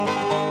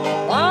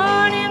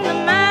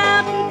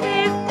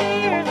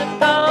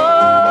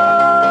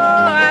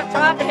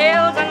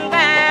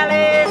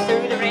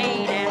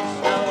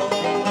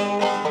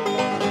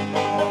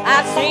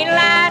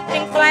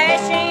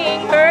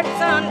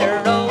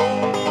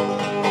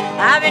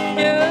I've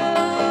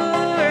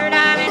endured,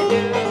 I've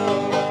endured.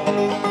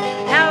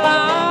 How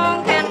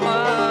long can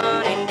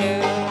one endure?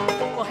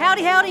 Well,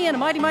 howdy, howdy, and a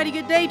mighty, mighty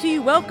good day to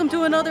you. Welcome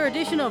to another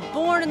edition of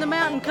Born in the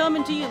Mountain,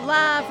 coming to you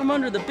live from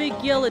under the big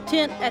yellow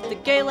tent at the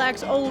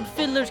Galax Old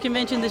Fiddlers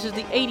Convention. This is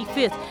the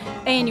 85th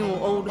annual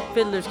Old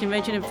Fiddlers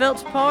Convention in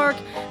Phelps Park,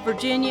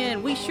 Virginia,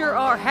 and we sure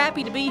are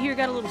happy to be here.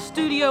 Got a little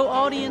studio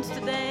audience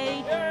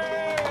today.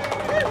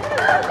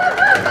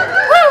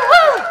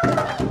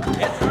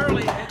 It's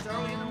early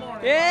in the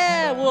morning.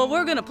 Yeah, well,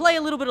 we're going to play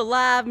a little bit of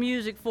live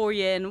music for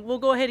you, and we'll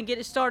go ahead and get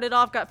it started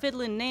off. Got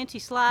fiddling Nancy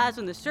Slides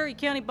and the Surrey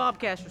County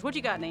Bobcasters. What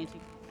you got,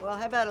 Nancy? Well,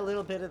 how about a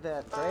little bit of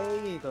that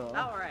Gray Eagle?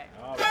 All right.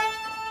 All right.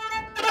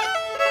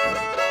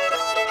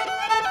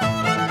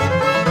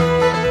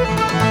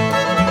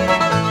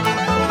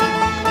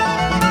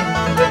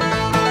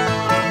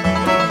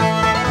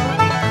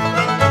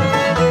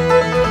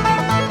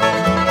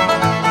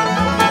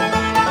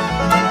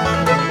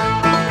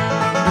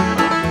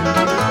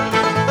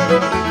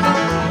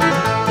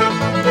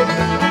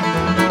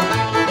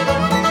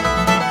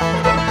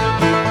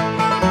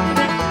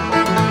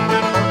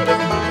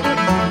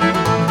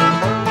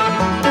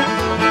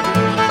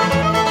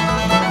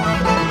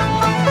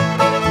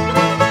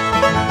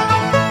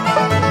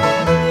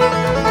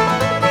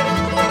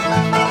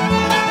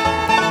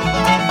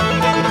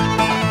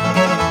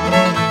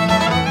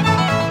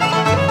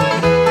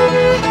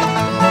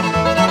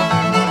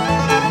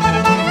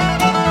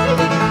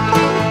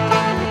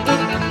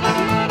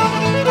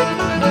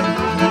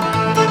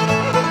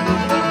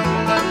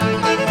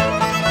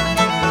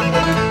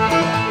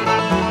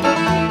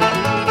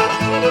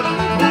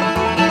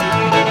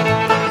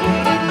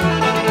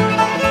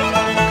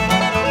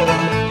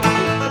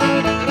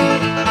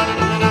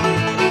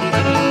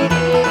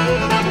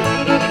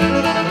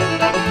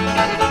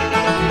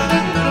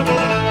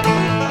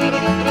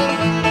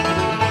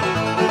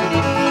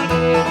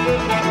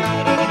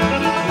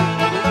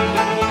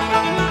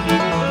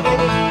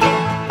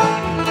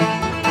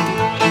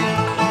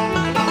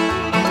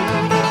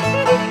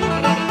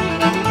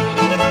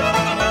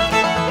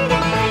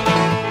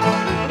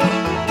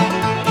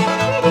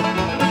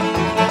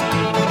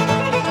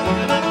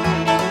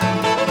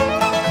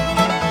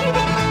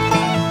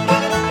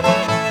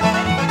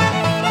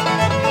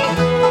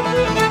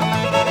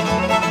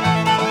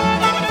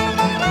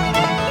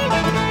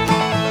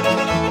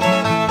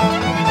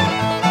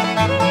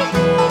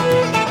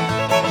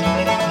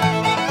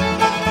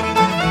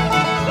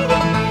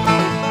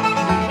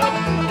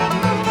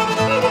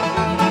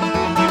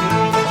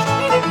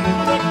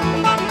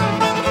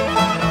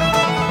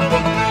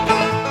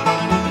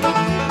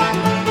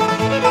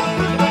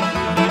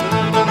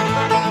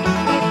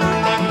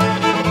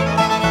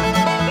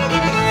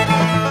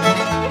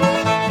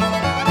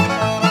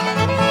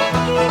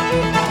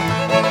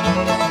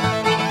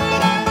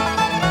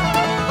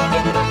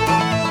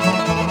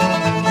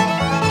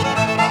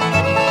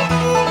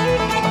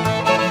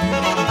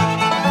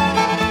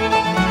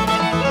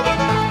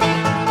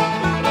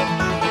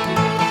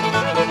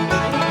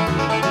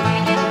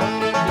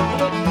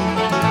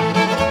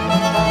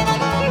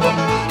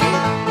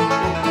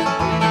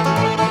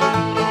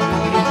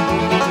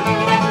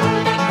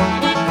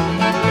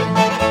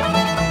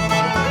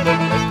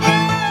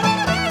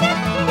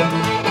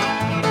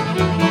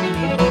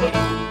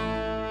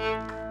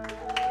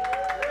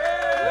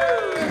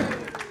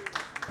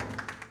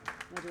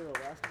 Want to do a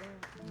little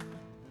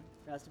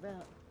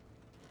roustabout?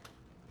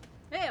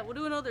 Yeah, we'll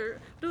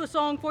do a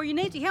song for you.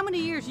 Nancy, how many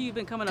years have you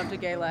been coming up to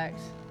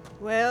Galax?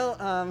 Well,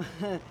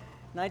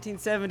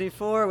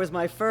 1974 was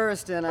my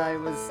first, and I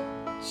was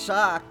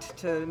shocked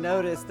to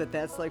notice that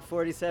that's like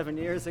 47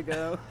 years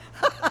ago.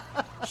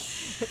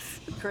 It's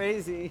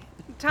crazy.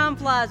 Time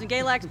flies, and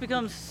Galax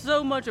becomes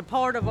so much a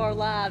part of our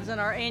lives and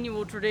our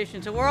annual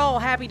tradition. So we're all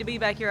happy to be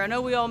back here. I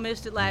know we all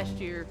missed it last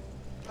year.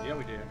 Yeah,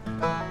 we did.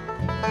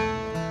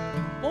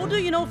 We'll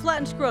do you know Flat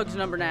and Scruggs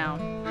number now.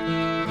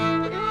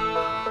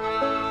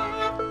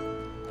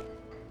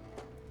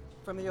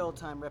 From the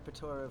old-time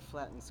repertoire of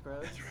Flat and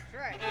Scruggs.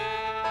 Right.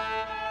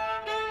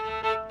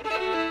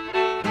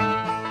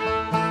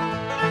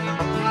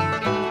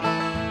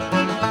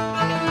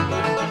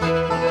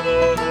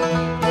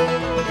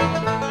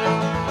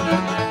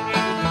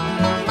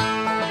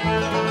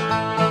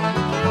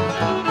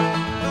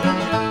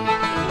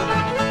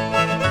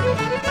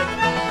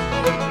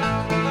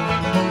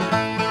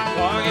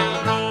 Walking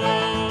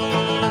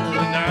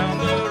rolling down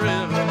the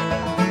river,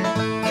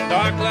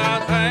 dark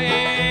clouds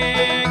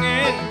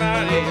hanging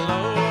mighty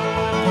low.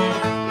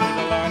 It's a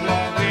long,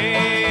 long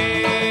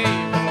way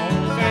from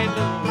old St.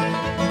 Louis.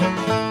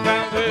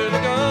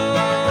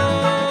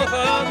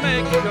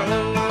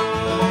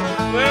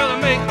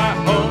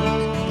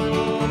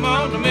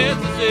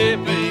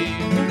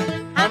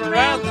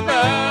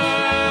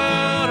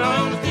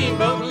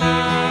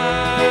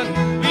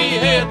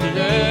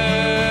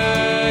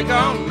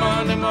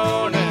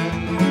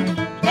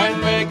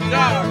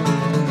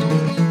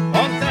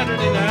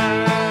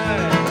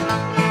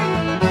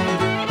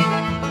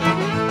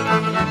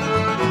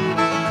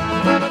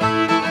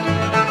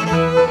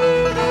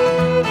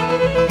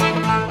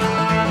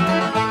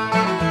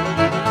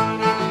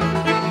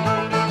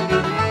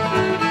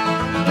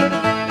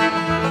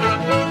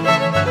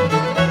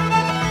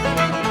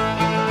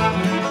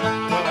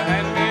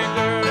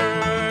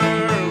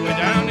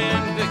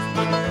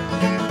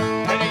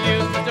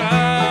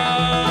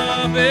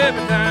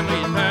 every time we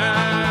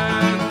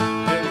passed.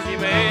 Till she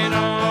made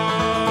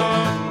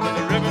on with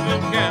a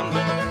riverboat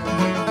gambler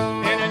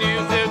in a new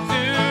silk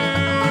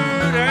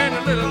suit and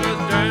a little Miss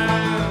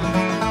dress.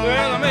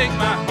 Well, I make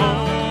my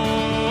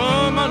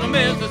home on the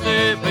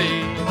Mississippi.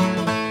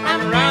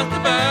 I'm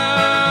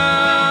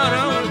roustabout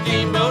on a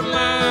steamboat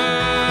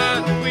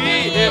line. We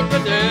hit the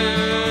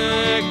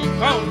deck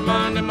on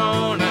Monday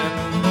morning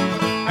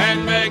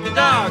and make the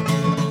dock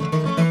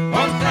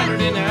on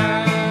Saturday night.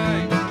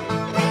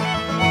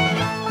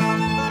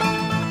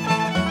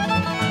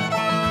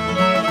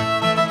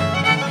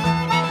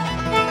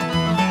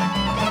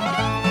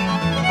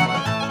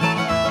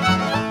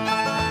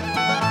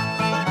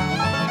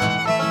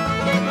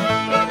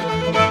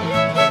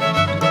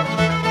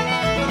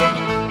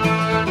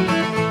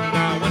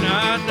 Now when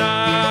I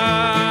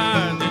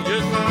die, then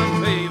just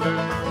one favor,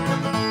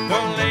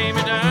 don't lay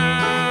me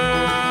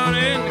down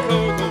in the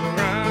cocoa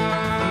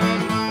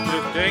ground.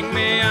 Just take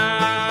me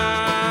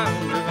out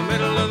to the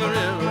middle of the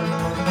river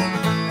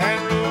and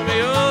roll me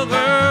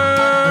over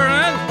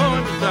and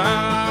point me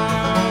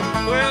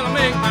south. Well, I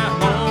make my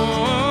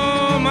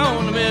home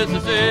on the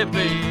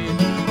Mississippi.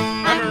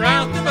 I'm a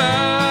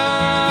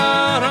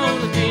roustabout on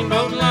the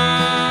steamboat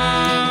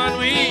line.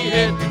 We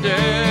hit the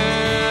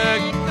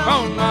deck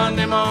on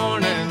Monday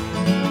morning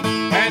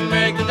and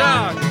make the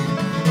dock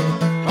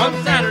on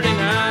Saturday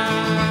night.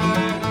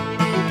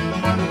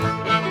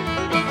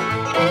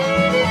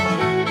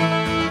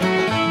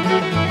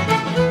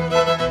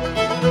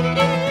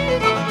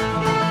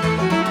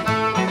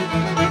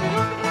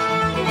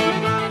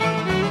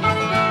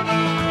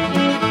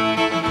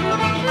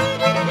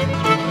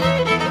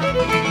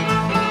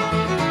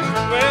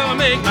 Well, I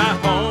make my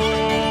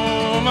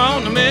home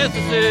on the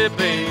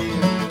Mississippi.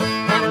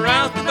 I'm a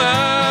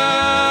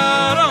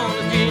roustabout on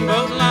the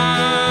steamboat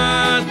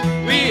line.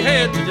 We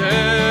hit the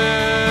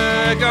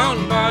deck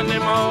on Monday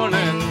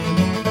morning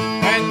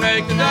and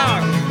make the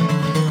dock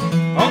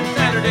on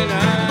Saturday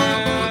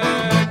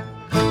night.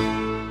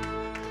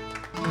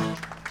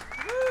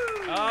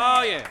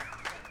 Oh yeah,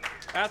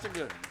 that's a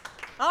good one.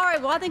 All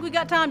right, well, I think we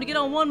got time to get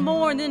on one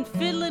more, and then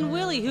Fiddlin'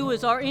 Willie, who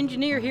is our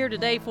engineer here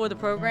today for the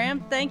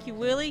program. Thank you,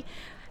 Willie.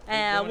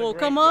 We'll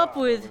come up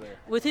with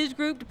his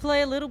group to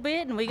play a little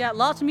bit, and we got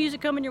lots of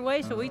music coming your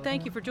way, so we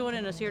thank you for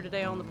joining us here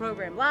today on the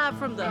program, live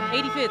from the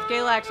 85th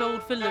Galax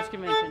Old Fiddlers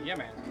Convention. Yeah,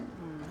 man.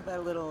 How about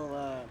a little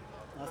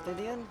Lost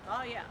Indian?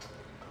 Oh, yeah.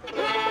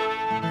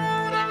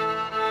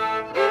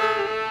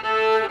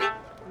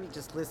 Let me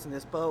just listen to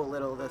this bow a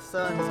little. The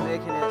sun's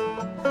making it.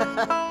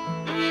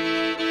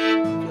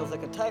 Feels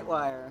like a tight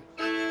wire.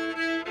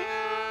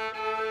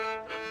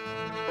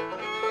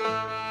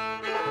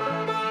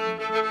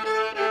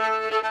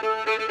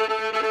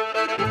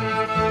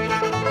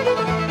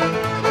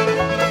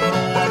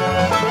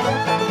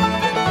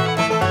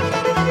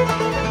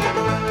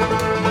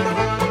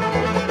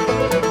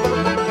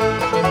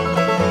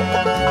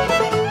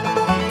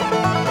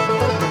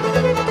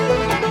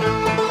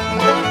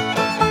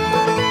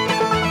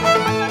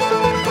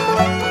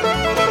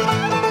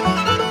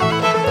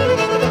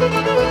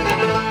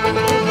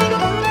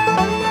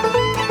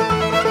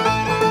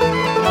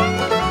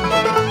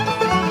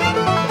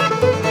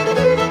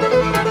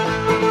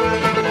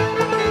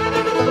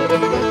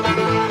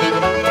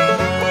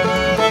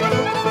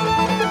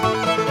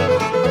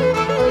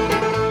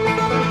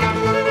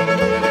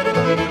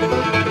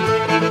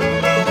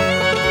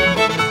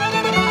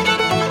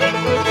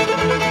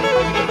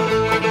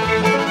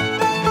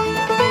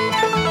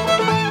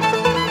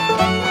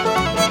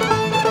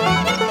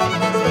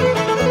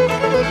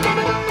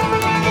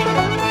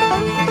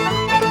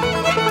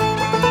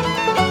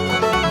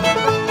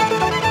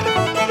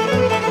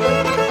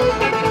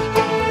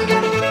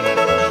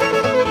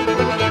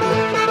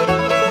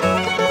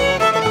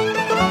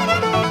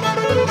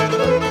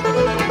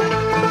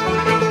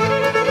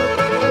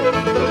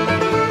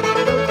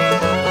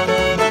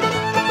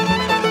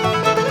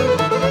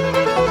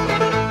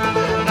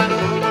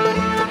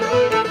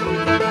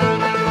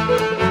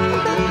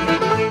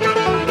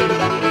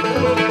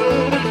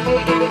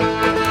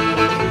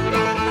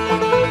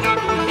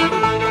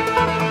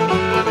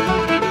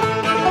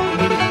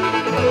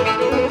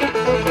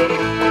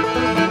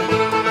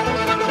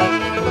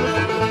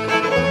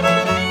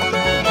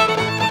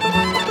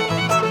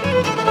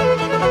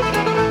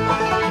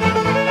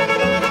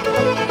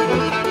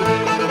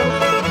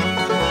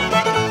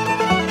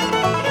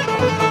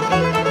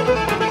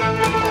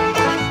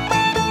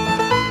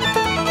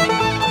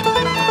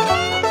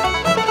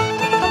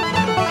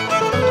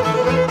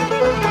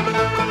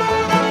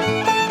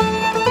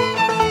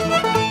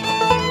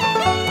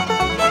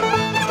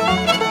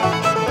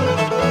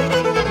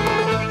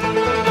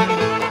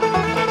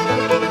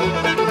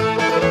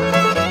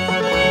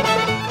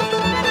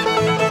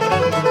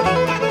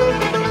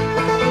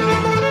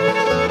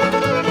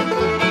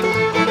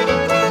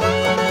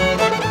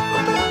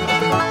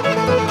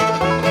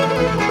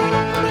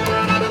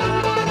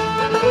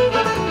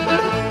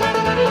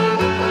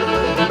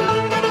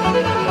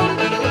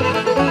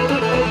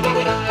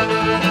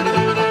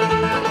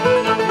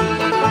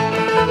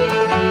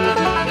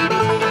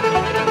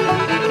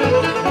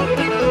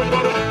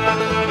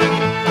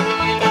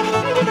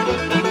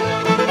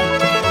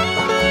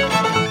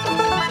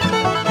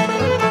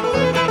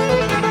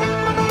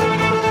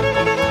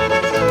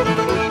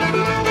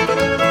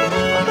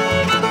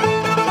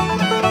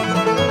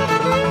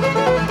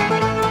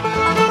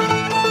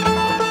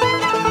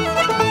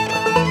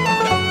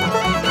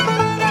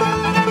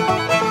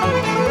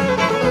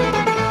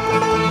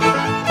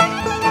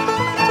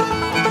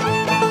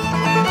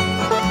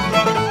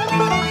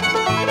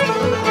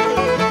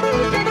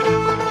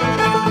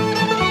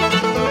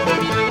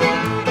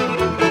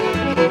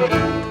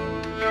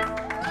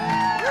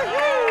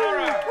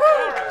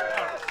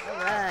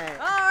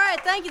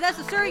 thank you. That's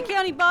the Surrey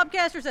County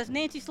Bobcasters. That's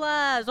Nancy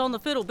Slides on the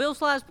fiddle, Bill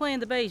Slides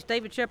playing the bass,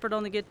 David Shepard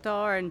on the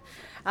guitar, and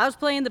I was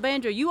playing the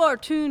banjo. You are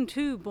tuned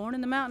to Born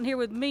in the Mountain here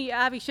with me,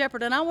 Ivy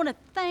Shepard, and I want to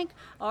thank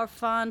our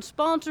fine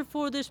sponsor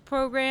for this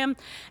program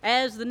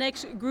as the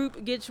next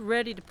group gets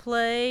ready to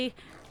play.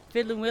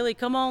 Fiddlin' Willie,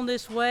 come on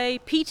this way.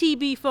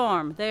 PTB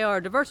Farm. They are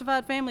a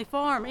diversified family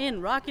farm in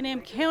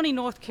Rockingham County,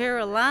 North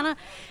Carolina,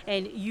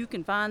 and you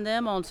can find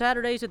them on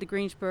Saturdays at the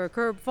Greensboro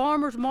Curb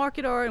Farmers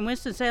Market or in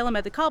Winston-Salem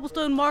at the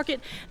Cobblestone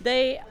Market.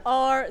 They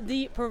are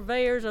the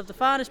purveyors of the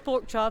finest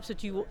pork chops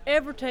that you will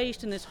ever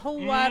taste in this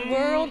whole wide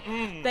world.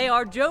 They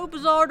are Joe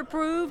Bizarre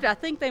approved. I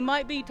think they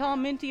might be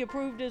Tom Minty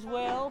approved as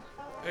well.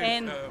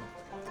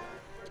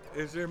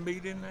 Is there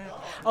meat in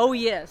that? Oh,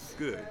 yes.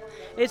 Good.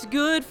 It's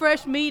good,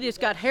 fresh meat. It's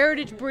got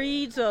heritage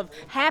breeds of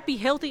happy,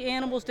 healthy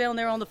animals down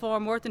there on the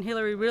farm. Worth and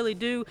Hillary really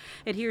do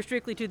adhere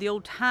strictly to the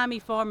old-timey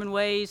farming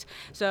ways.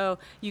 So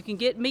you can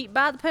get meat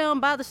by the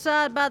pound, by the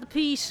side, by the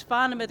piece.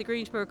 Find them at the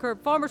Greensboro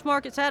Curb Farmers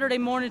Market Saturday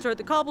mornings or at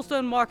the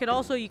Cobblestone Market.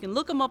 Also, you can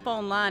look them up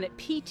online at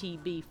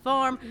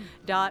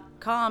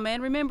ptbfarm.com.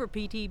 And remember,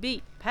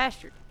 PTB,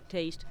 pastured,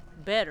 taste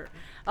better.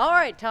 All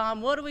right, Tom,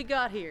 what do we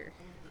got here?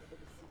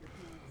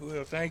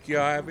 Well, thank you,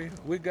 Ivy.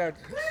 We got...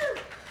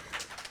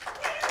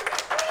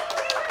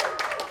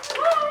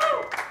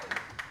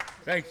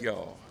 Thank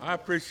y'all. I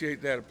appreciate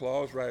that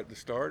applause right at the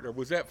start. Or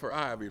was that for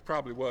Ivy? It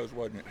probably was,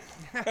 wasn't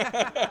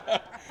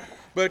it?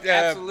 But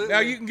Absolutely.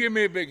 now you can give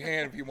me a big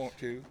hand if you want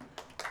to.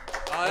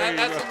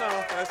 That's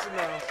enough. That's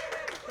enough.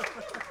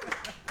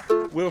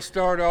 We'll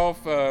start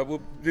off,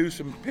 we'll do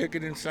some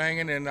picking and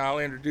singing, and I'll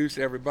introduce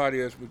everybody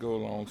as we go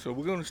along. So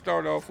we're going to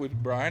start off with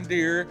Brian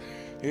Deere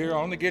here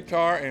on the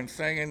guitar and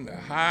singing the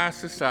High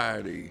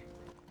Society.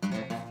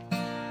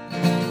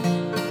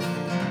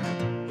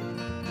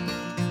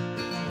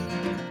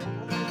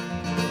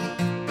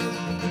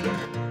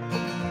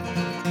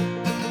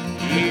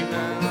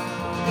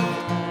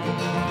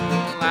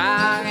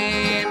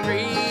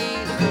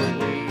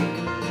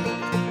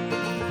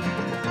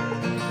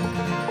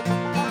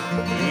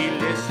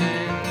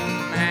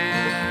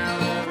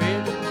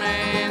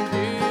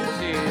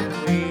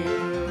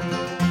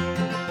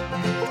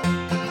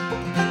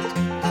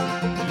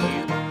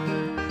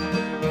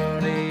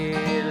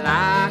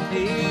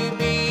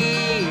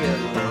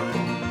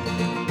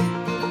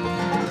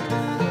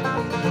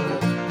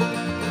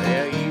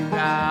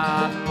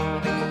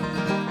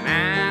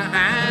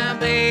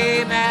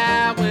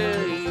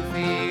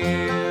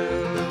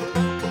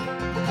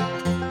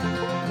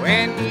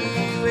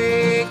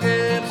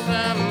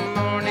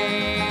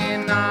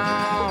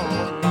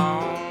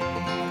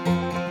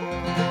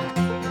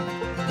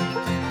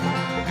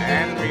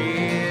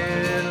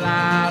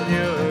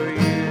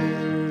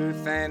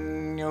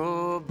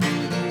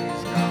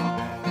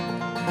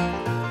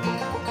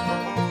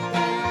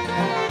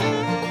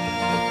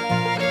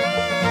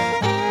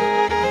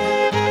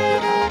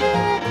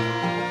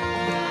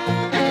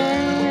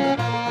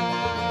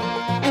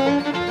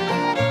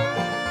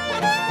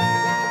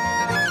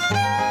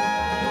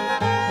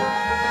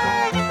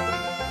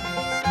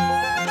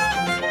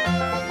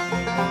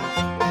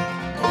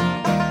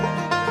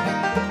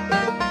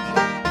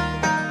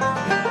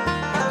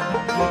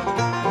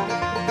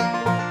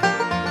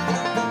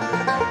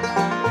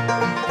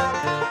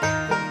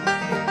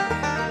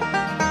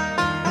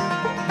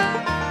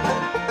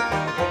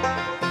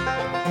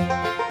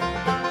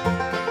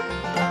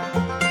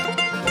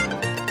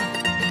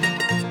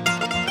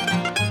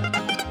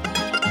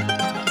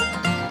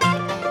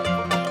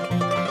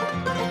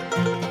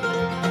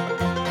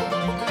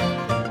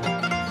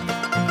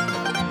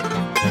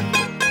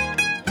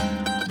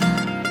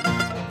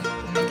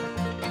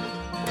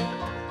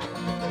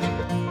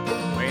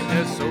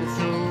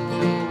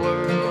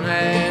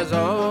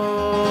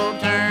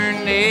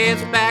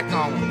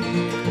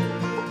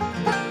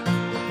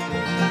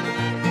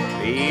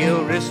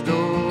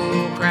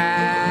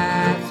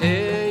 Aristocrats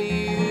tell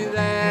you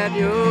that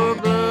your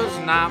blood's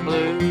not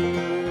blue.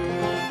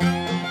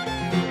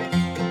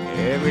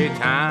 Every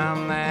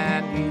time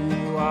that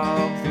you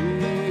walk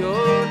through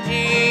your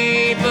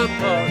Jeep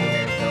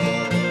apartment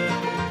door,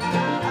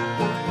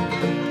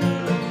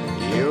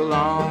 you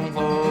long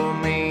for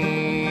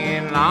me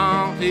and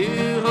long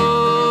to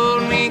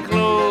hold me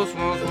close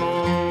once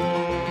more.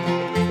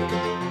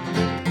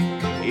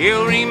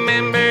 You'll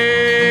remember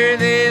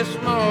this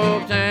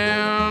small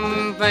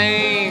town,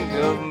 think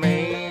of me.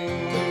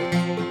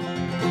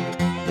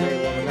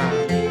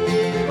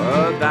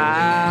 But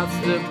that's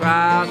the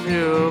price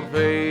you'll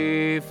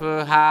pay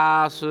for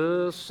high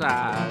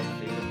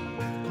society.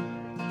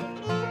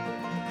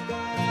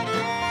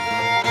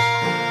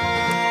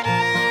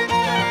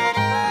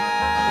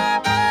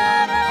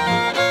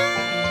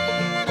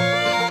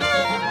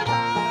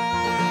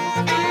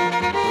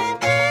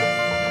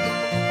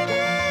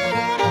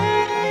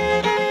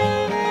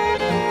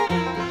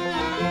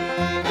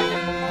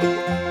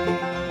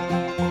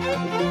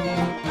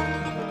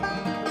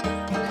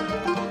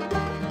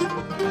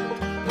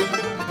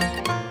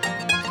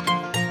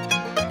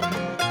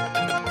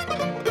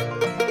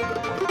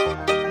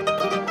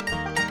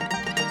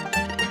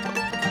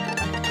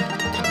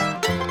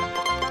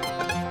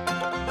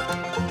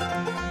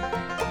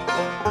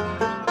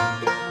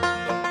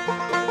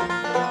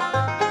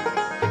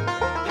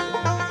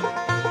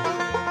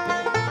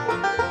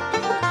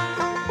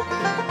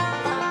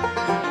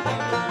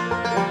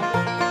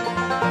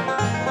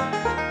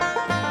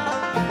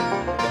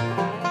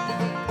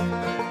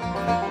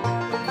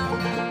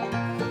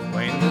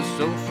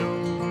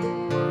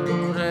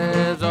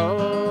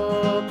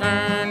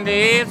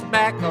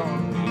 back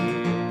on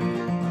you.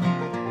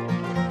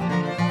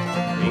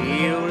 The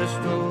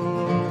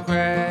aristocrats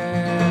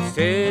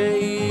tell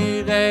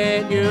you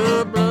that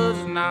your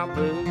blood's not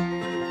blue.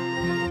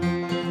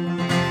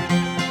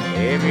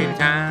 Every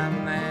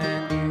time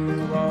that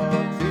you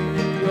walk through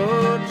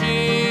your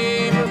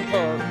cheap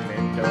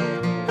apartment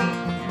door,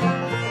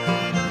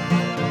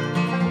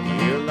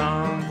 you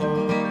long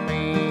for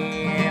me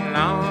and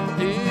long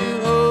to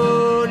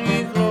hold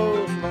you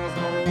close once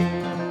more.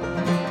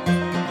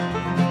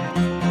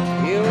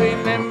 You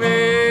remember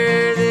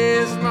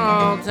this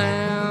small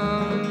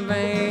town,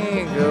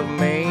 think of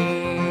me,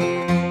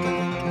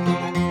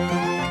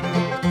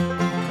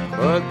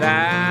 but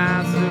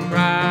that's the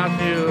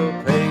price you'll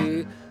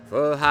pay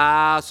for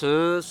high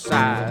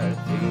society.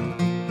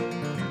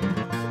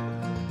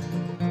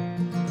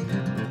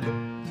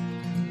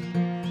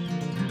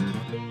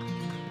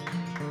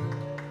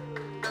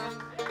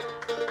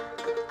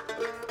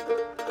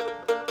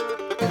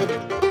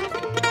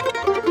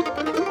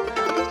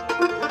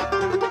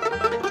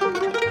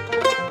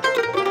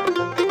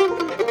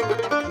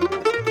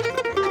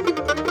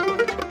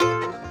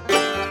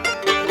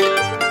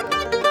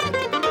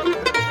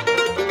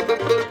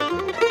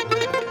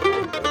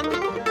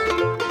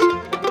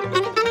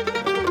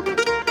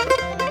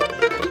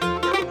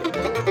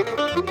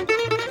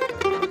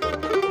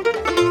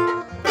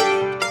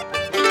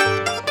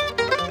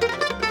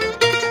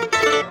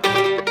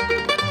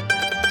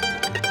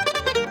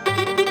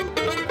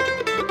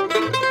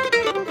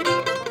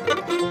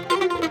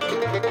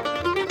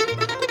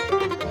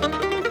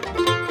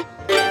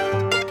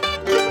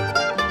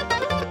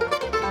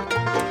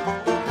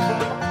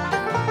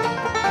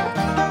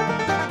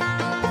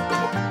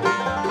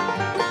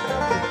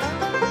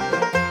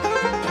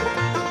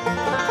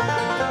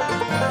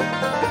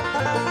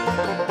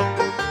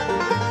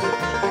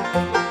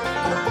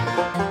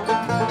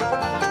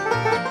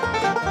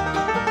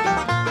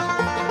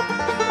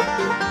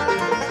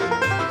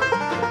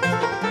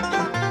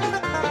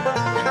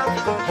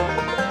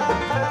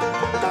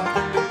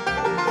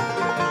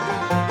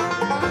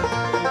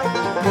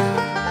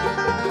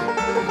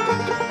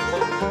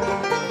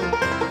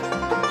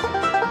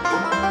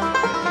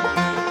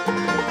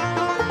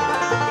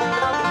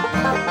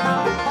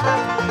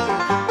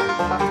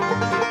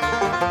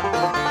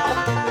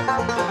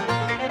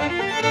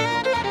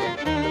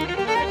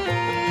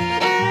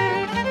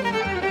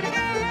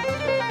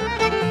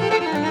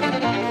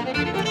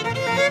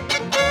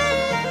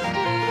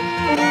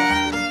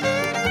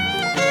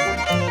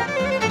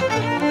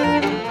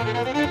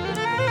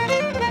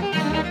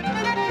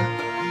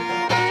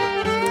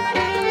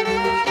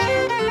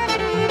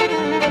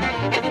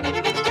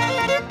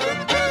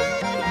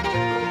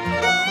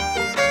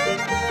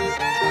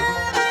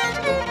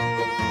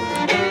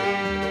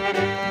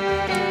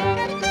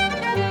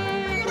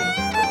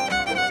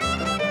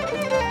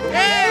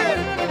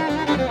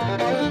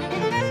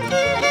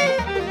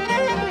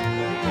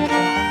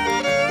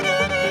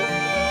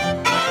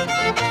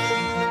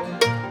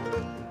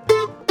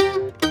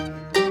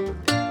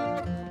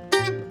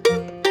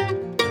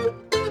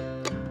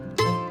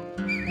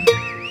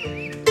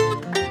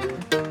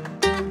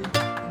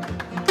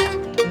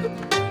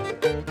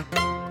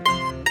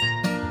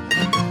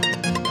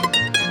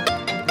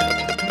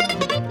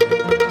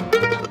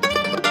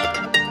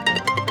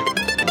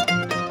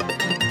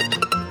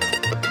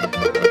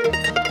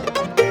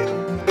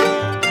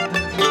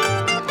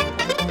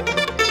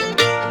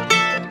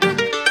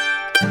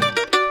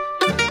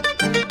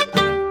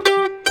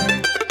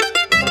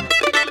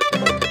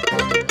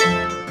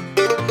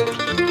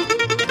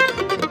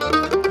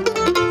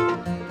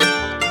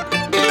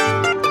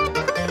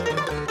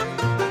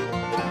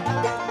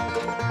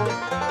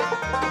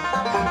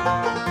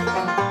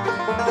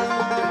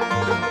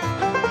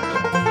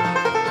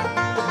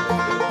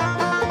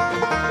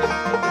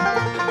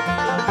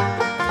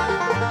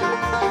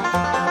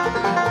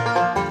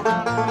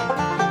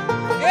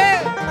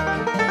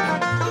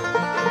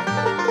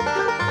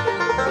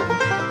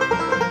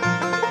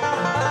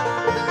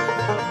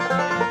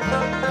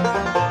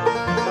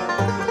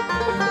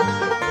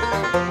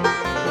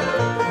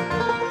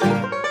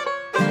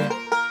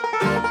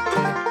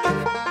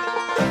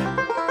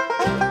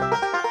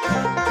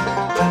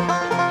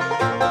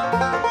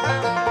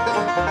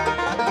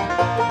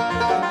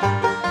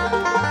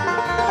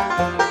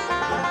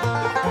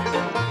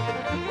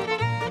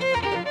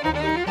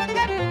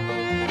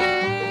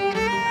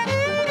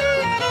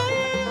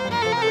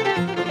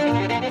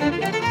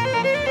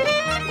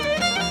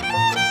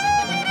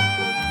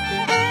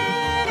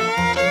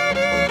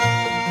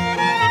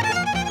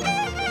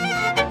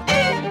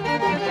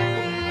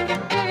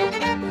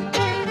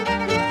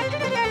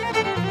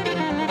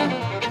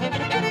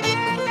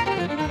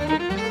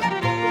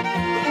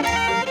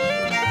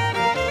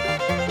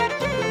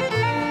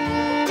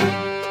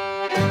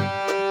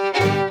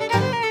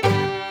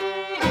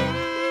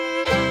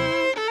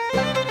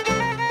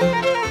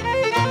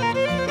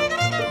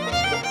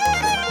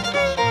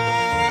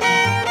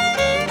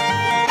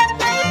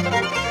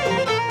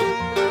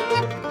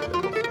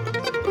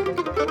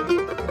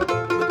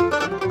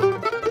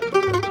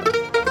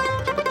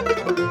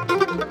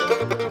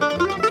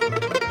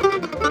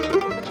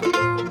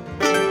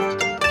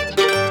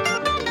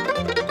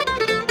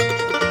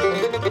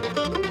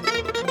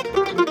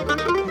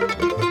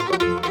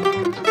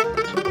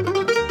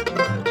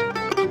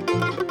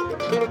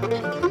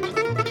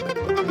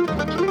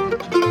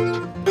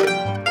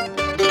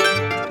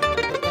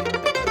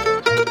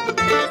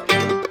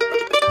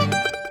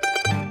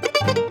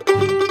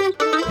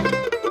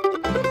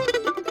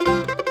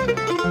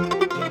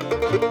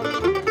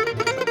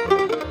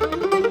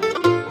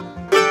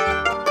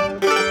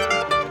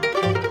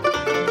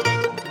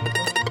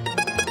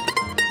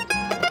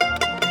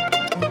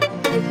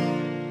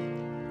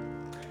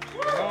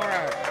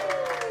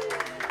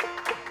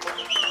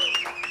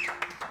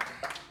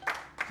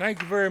 Thank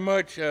you very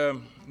much.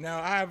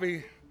 Now,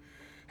 Ivy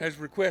has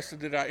requested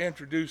that I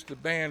introduce the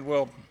band.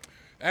 Well,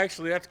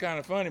 actually, that's kind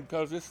of funny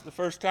because this is the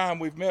first time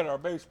we've met our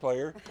bass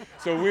player.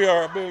 So we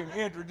are being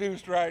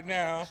introduced right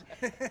now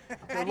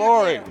to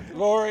Lori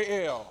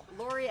L.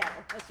 L'Oreal,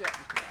 that's right.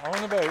 on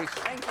the bass.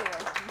 Thank you.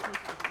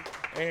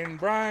 And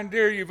Brian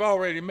Deere, you've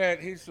already met.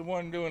 He's the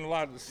one doing a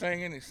lot of the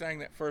singing. He sang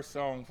that first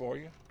song for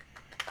you.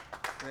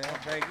 Yeah,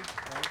 thank you.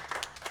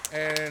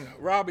 And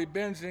Robbie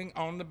Benzing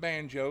on the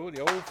banjo,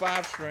 the old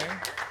 5-string.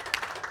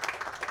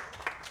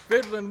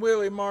 Fiddlin'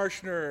 Willie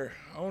Marshner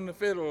on the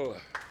fiddle.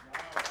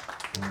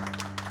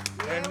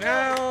 And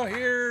now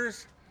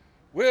here's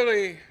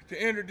Willie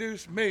to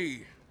introduce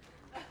me.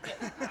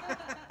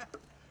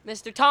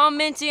 Mr. Tom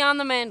Mincy on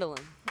the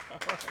mandolin.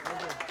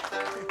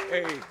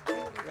 Hey,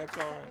 that's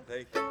all right.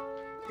 Thank you.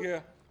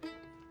 Yeah.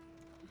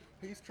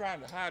 He's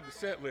trying to hide the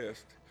set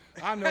list.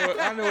 I know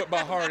it by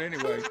heart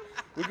anyway.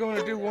 We're going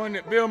to do one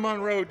that Bill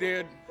Monroe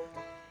did.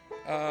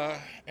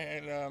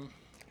 And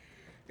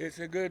it's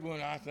a good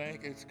one, I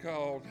think. It's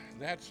called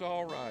That's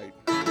All Right.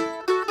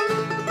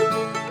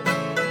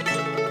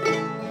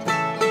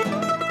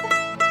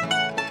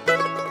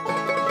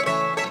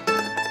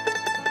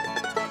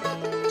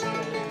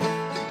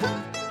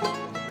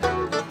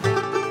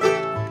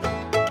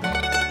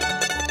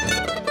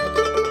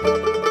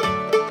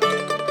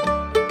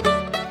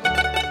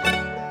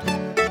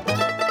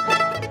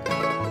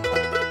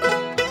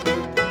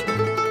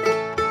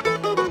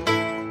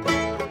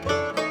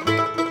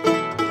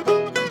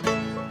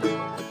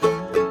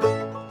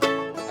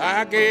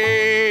 I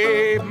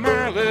gave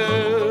my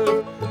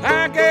love,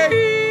 I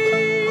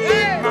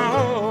gave my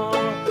all.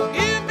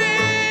 You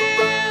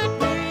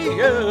built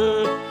me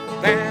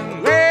up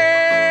and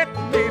let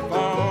me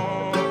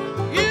fall.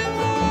 You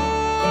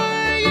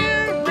wore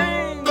your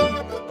ring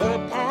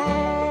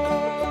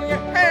upon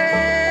your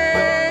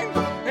hand,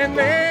 and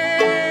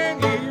then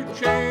you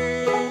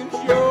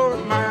changed your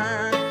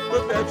mind.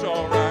 But that's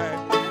all right.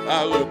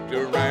 I looked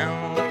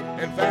around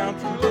and found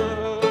true love.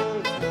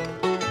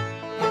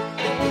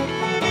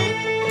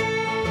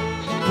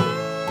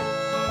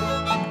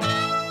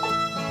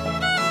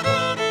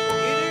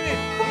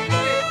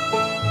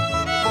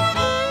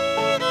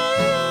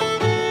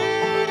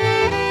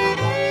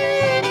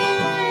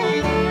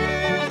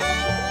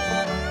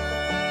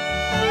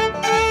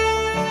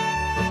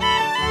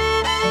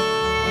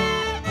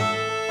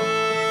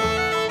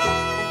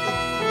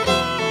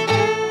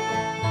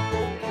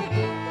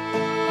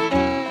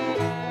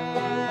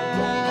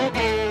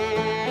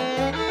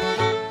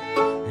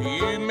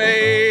 You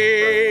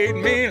made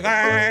me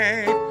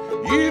laugh,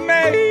 you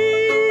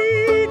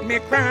made me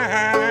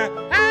cry.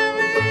 I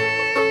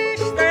wish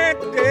that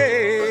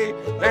day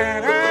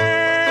that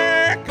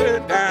I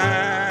could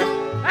die.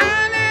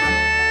 I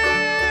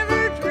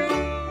never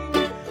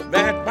dreamed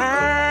that by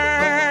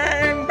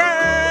and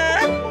by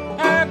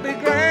I'd be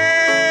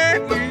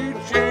glad you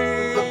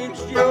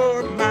changed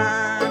your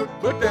mind.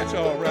 But that's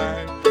all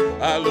right.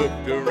 I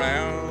looked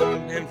around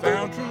and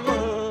found true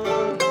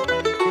love.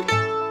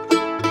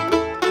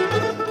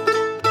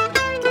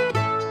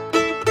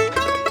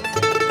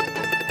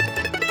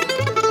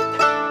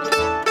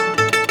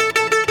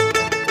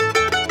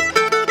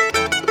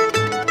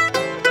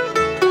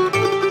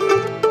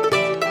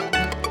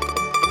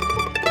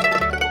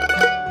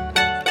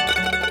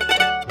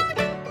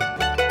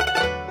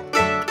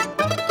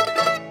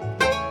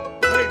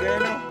 Hey,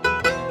 Daniel.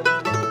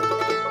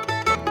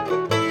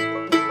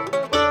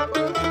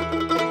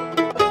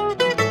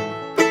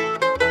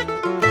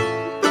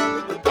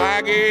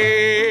 I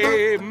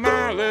gave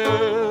my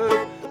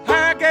love,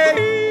 I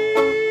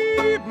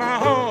gave my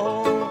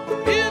all.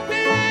 You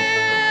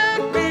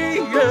built me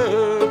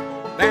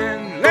up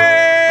and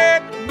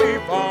let me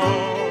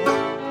fall.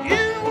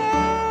 You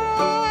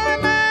wore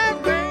my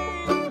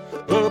ring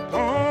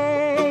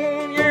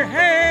upon your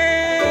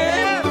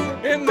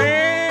hand, and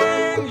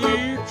then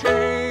you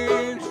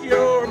changed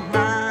your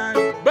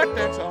mind. But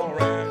that's all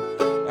right.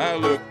 I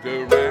looked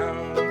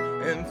around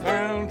and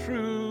found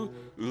true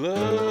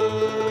love.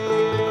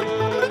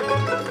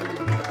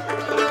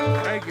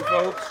 Thank you,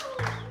 folks.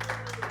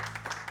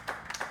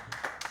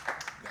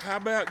 How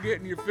about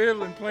getting your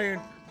fiddle and playing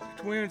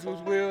Twins with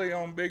Willie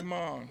on Big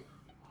Mon?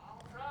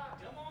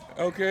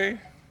 Okay.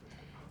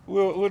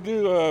 We'll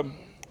do.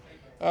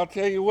 I'll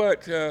tell you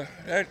what.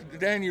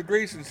 Daniel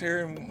Greason's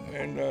here,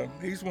 and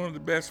he's one of the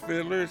best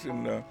fiddlers,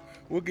 and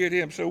we'll get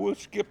him. So we'll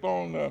skip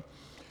on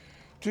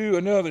to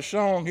another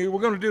song here.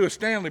 We're going to do a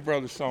Stanley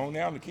Brothers song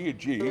now in the key of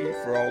G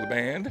for all the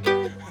band.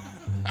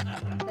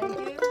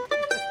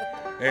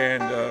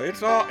 And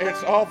it's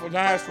awful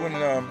nice when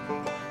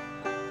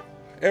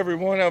every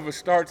one of us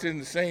starts in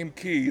the same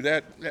key.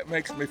 That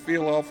makes me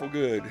feel awful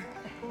good.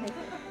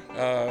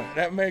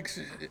 That makes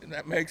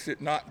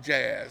it not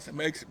jazz. It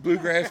makes it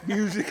bluegrass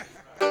music.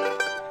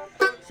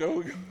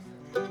 So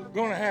we're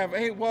gonna have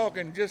Ain't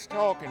Walking, Just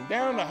Talking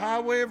down the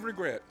highway of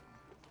regret.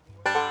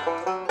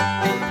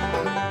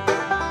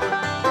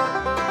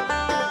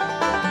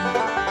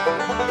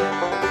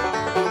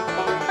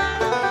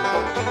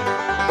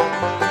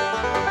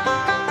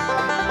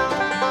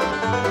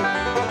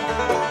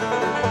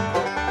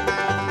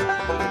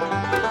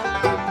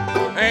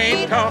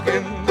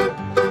 talking,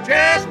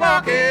 just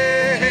walking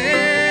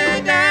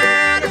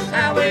down this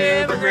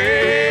highway of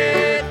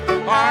regret.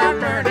 Heart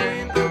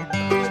burning,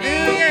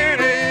 still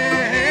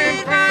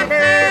yearning for the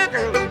best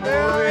girl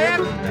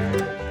forever.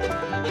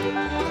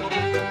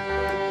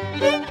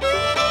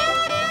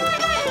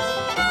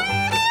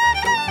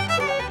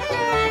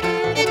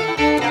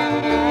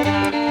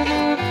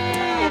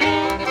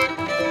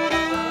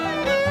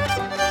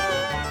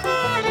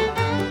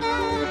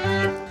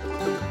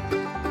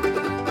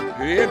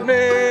 It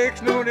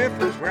makes no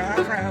difference where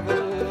I travel.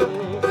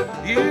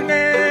 You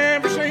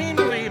never seem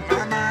to leave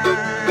my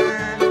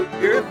mind.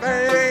 Your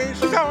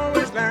face is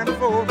always lying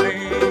before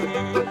me.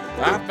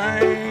 I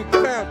think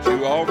about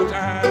you all the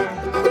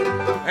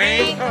time.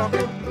 Ain't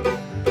talking,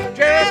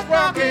 just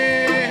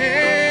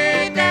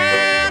walking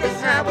down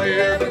this highway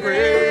of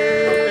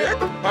regret.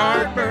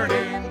 Heart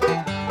burning,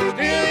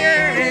 still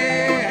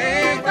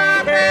yearning for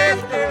the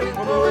best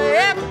girl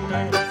forever.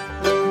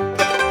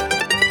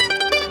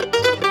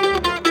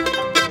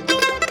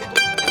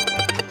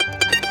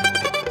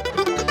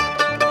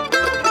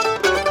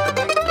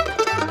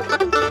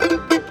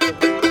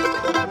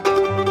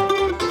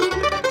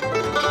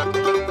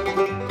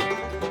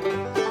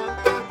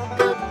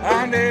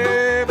 I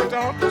never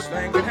thought this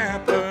thing could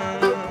happen.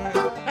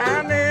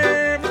 I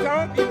never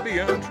thought you'd be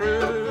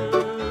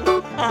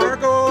untrue, or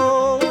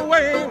go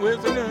away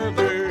with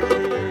another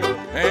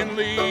and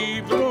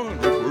leave the one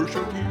that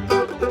worshipped you.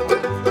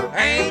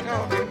 I ain't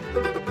talking,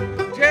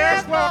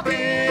 just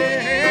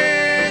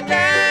walking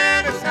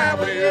down this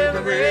highway of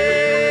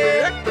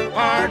regret.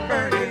 Heart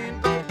burning,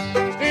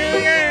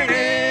 still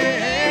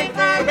yearning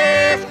for the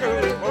best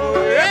girl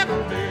forever.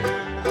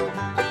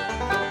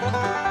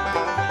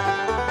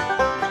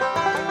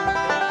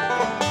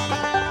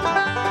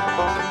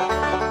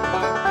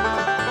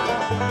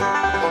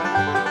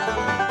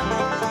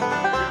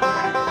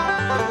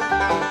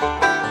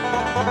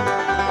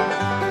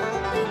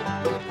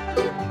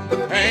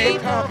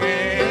 Ain't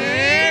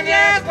talking,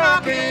 just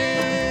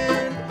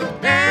walking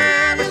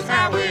down this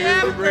highway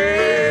of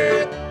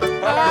regret.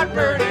 Heart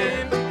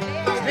burning,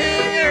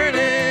 still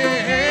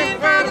yearning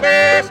for the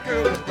best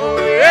girl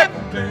forever.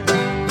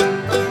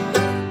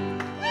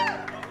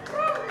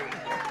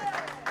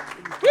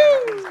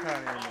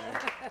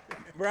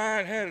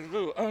 Brian had a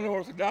little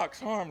unorthodox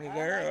harmony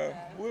there.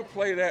 We'll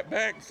play that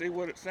back and see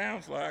what it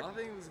sounds like. I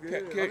think it was good. I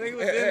think it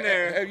was Have in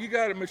there. you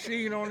got a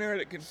machine on there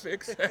that can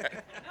fix that?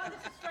 No, this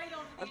is straight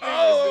on the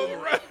Oh,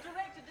 right.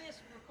 direct to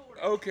this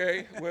recording.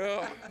 Okay,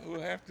 well,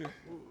 we'll have to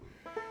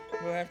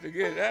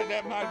get it.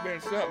 That might have been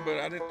something, but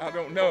I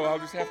don't know. I'll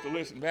just have to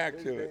listen back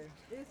to it.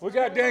 We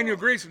got Daniel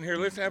Greason here.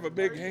 Let's have a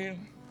big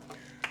hand.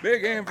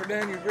 Big hand for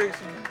Daniel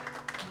Greason.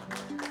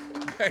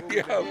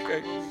 Yeah,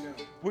 okay.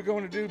 We're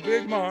going to do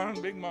Big Mon,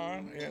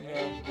 and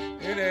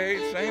in A,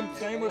 same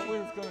as we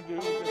was going to do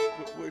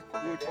with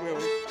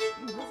Willie.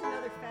 Who's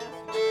another fast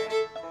one,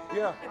 right?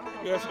 Yeah,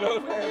 yes,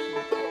 another fast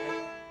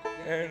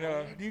one. And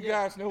do you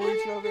guys know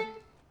each other?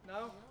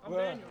 No, I'm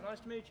Well- Daniel. Nice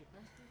to meet you.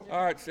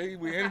 All right, see,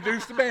 we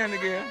introduced the band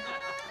again.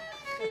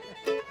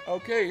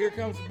 Okay, here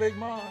comes the Big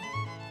Mon. You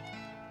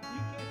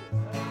keep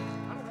it. I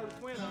don't know the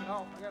twin of it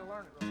all. I gotta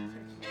learn it.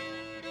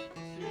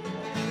 Yeah,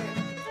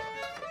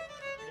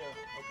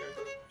 okay.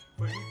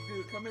 But you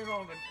do come in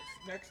on the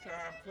next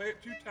time, play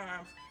it 2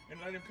 times, and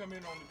let him come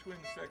in on the twin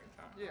the second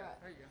time. Yeah,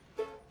 there you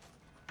go.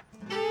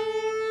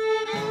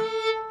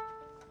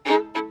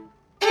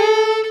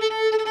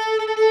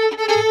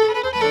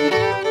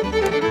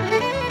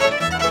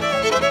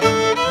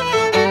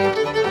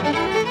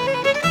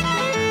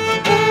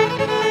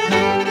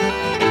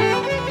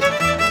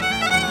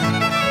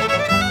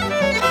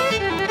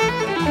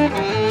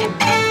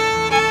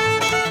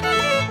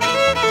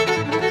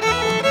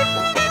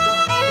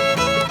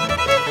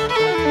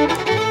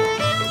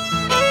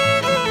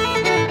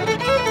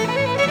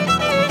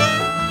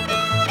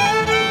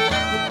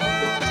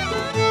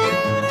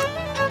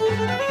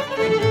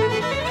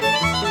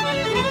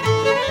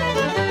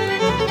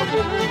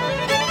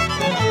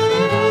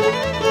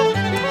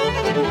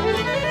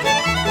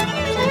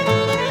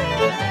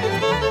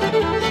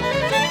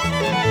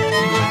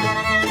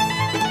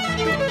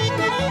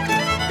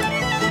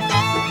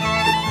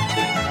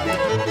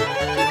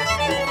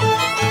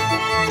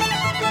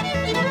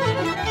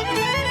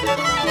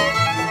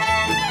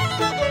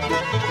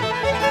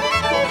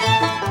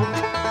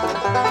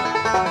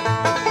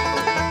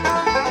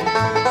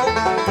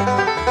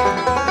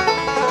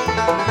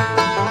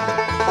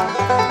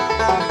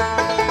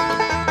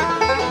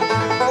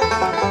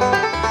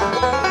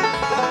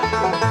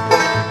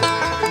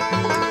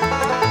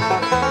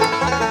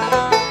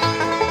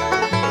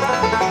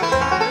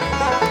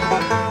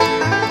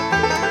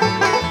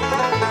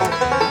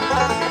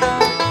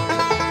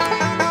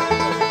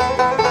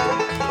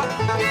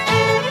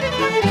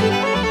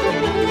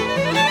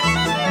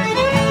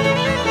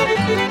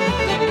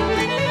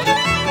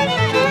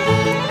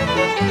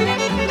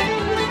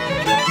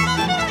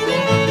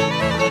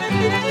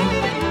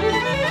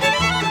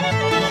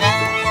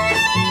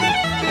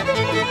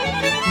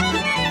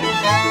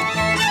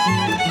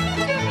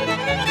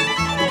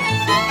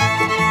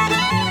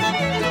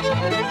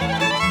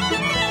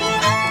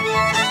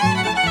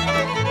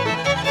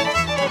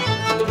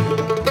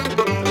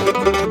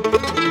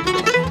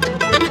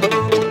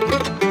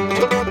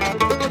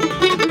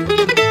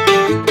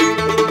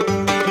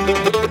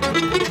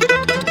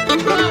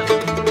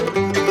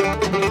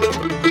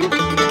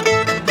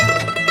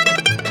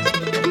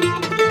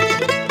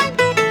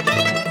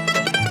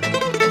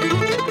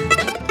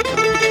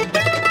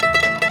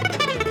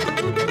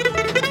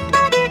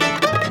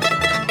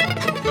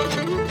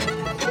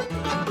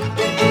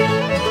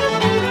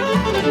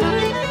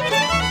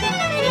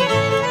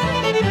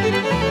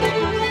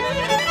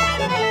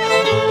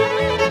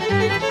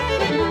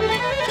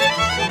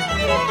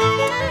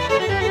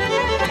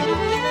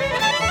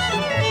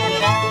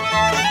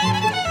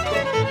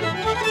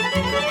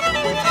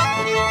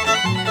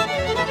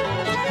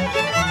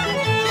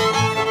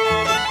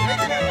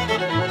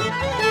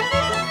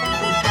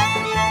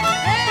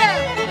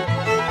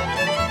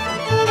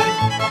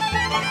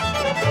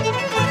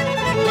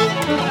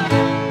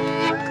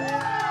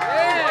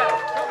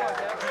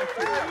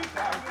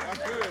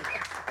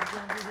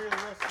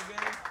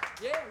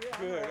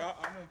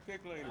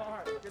 ladies. All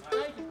right, good.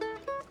 Thank you.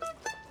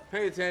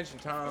 Pay attention,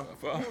 Tom.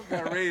 We've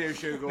got a radio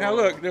show going Now on.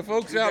 look, the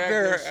folks You out back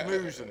there.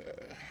 smoozing.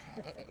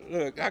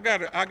 Look, I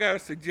got a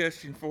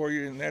suggestion for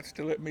you, and that's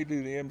to let me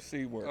do the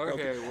MC work.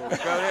 Okay, well, go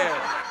ahead.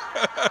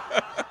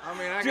 I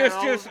mean, I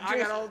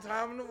got all the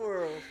time in the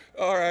world.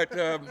 All right.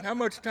 How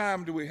much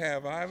time do we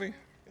have, Ivy?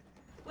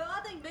 Well,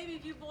 I think maybe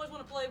if you boys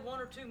want to play one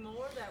or two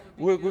more, that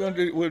would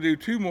be We'll do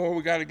two more.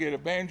 We got to get a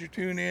banjo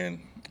tune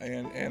in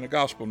and a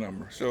gospel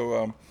number.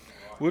 So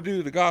we'll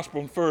do the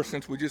gospel first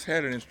since we just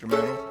had an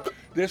instrumental.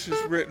 This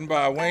is written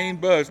by Wayne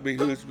Busby,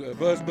 who's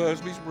Buzz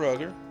Busby's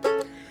brother,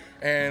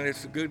 and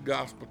it's a good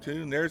gospel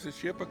tune. There's a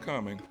ship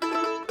a-coming.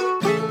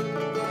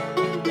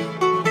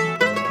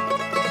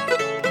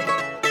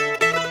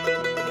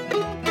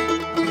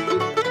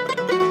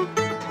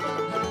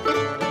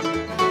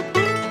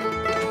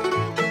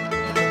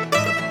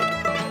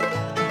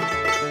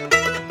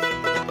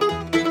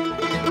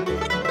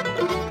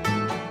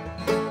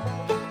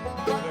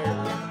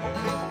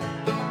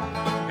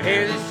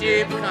 There's a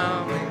ship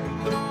coming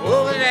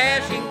over the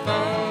dashing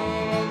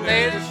foam.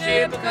 There's a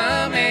ship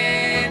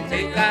coming,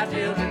 take our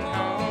children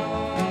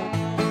home.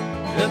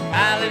 The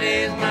pilot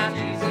is my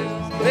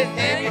Jesus, with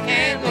him you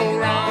can't go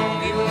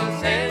wrong. He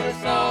will sail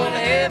us all to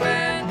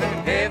heaven,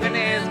 heaven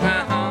is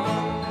my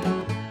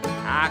home.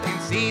 I can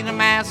see the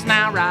mast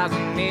now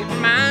rising, it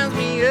reminds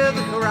me of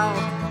the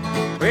cross.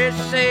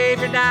 Precious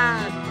Savior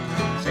died,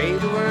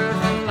 saved the world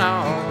from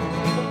loss.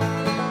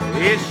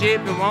 This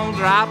ship it won't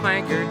drop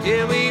anchor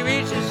till we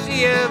reach the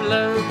sea of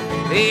love.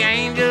 The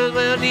angels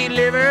will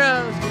deliver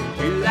us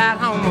to that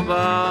home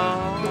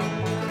above.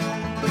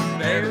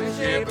 There's a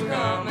ship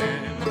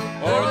coming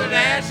o'er the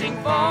dashing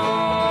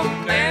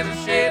foam. There's a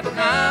ship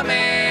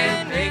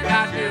coming, take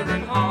our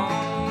children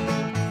home.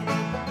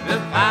 The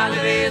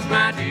pilot is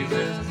my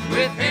Jesus,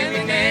 with him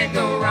you can't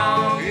go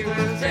wrong. He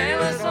will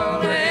sail us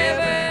all to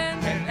heaven,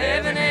 and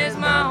heaven is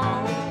my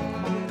home.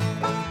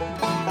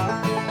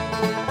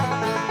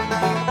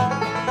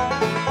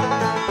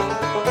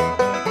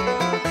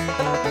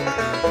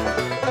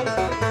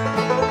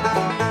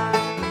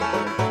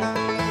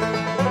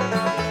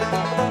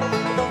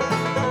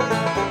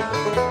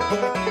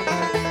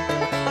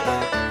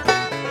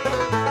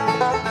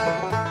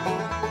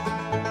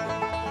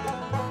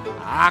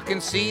 I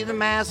can see the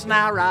mast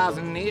now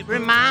rising, it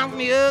reminds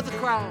me of the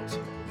cross.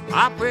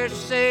 Our precious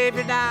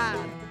Savior died,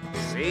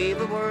 save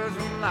the world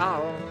from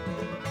loss.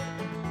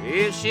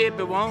 This ship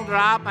it won't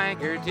drop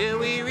anchor till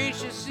we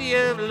reach the sea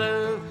of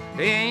love.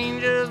 The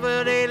angels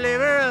will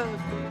deliver us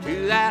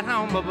to that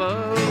home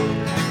above.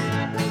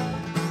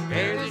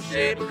 There's a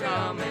ship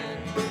coming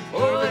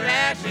over the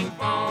dashing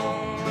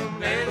foam.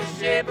 There's a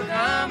ship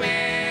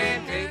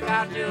coming, take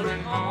our children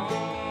home.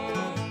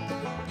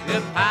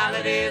 The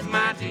pilot is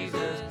my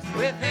Jesus,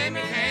 with him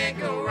you can't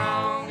go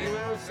wrong. He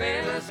will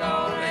sail us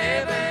all to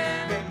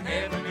heaven, and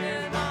heaven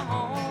is my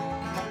home.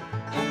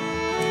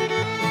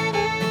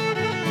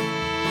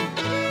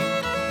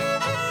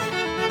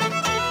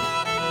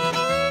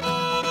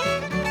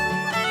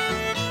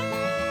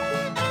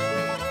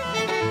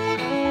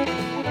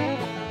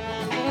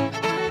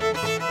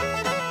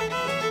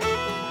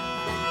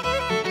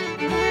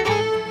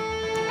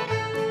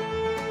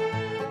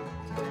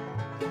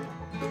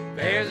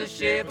 There's a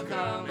ship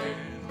coming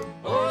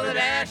over the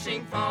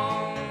dashing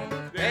foam.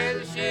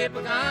 There's a ship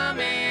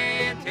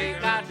coming,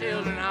 take our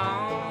children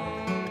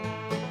home.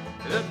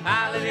 The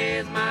pilot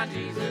is my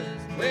Jesus,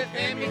 with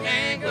him you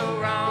can't go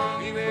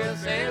wrong. He will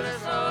sail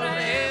us all to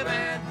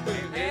heaven,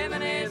 and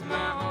heaven is my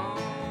home.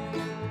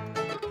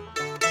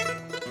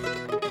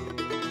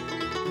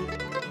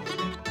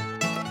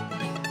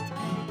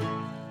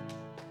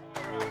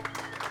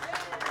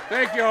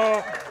 Thank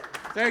y'all.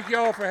 Thank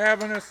y'all for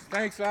having us.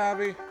 Thanks,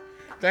 Ivy.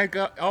 Thank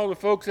all the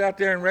folks out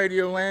there in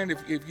Radio Land.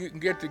 If you can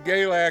get to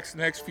Galax the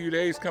next few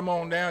days, come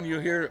on down. You'll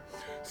hear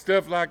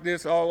stuff like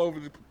this all over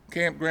the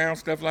campground,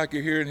 stuff like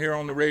you're hearing here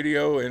on the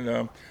radio,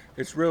 and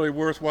it's really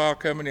worthwhile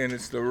coming in.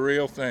 It's the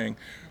real thing.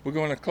 We're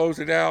going to close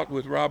it out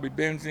with Robbie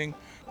Benzing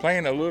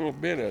playing a little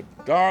bit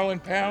of Darling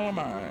Pal of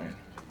Mine.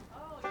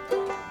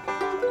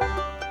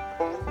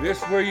 This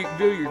is where you can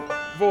do your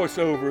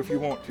voiceover if you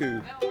want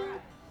to.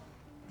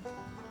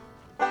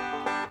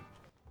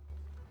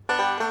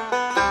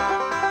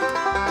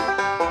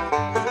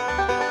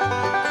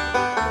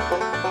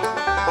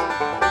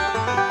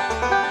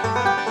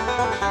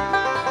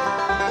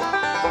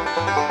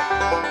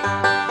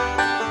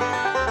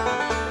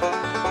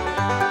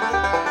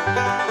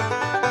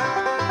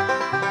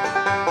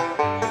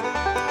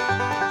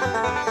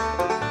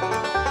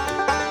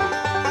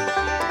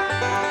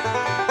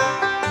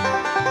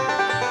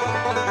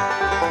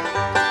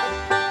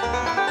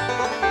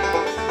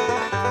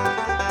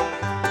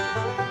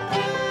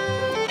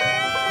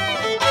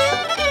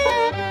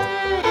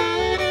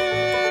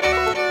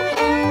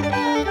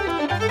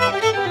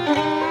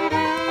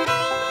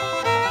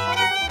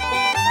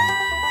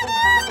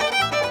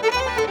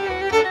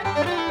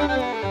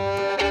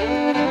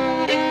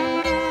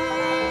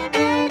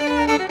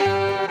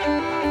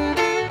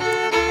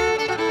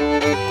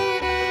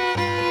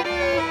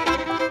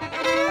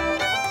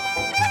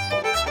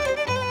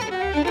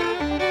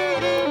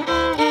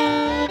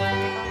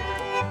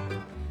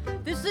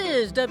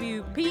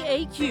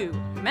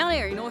 WKZQ, Mount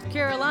Airy, North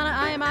Carolina.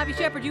 I am Ivy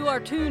Shepherd. You are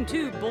tuned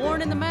to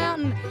Born in the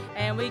Mountain,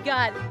 and we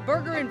got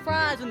burger and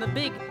fries and the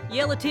big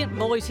yellow tent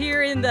boys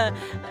here in the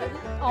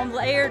on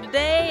the air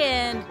today.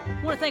 And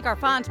I want to thank our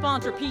fine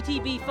sponsor,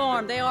 PTB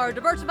Farm. They are a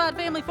diversified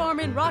family farm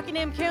in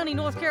Rockingham County,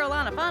 North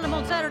Carolina. Find them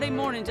on Saturday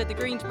mornings at the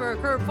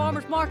Greensboro Curve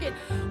Farmers Market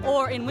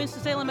or in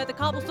Winston-Salem at the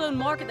Cobblestone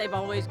Market. They've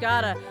always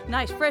got a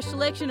nice fresh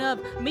selection of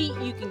meat.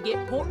 You can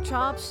get pork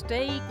chops,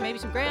 steak, maybe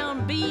some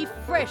ground beef,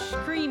 fresh,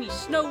 creamy,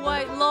 snow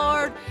white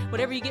lard.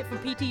 Whatever you get from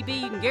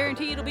PTB, you can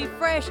guarantee it'll be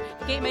fresh. If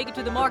you can't make it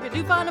to the market,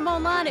 do find them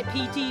online at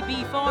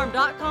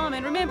ptbfarm.com.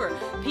 And remember,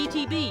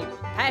 PTB,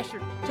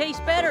 pasture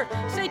tastes better.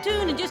 Stay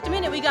tuned. In just a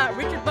minute, we got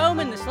Richard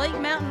Bowman, the Slate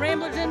Mountain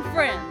Ramblers and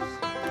Friends.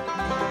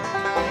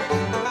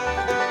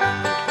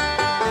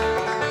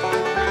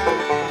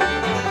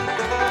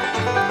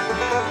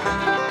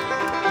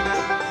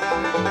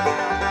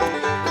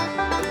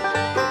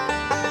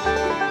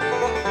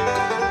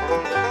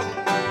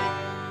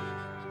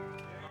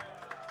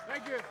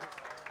 Thank you.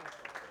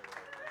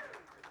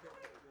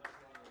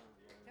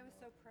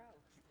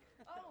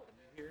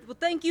 Well,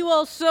 thank you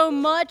all so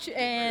much,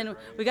 and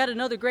we got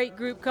another great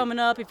group coming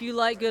up. If you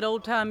like good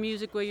old-time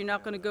music, well, you're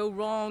not going to go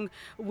wrong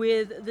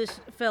with this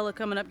fella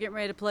coming up, getting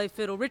ready to play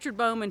fiddle. Richard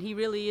Bowman, he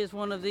really is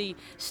one of the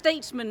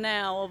statesmen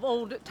now of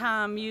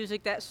old-time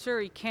music, that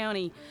Surrey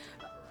County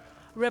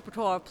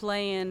repertoire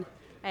playing,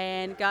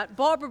 and got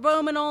Barbara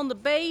Bowman on the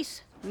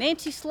bass.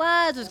 Nancy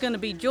Slides is going to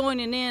be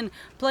joining in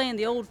playing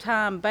the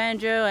old-time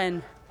banjo,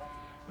 and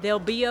they'll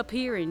be up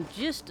here in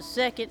just a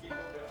second.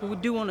 We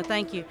do want to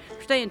thank you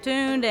for staying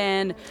tuned,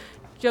 and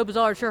Joe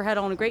Bizarre sure had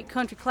on a great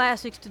country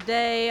classics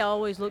today. I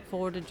always look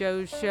forward to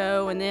Joe's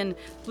show, and then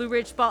Blue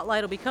Ridge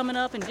Spotlight will be coming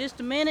up in just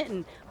a minute.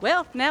 And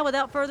well, now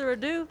without further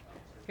ado,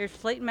 here's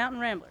Slate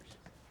Mountain Ramblers.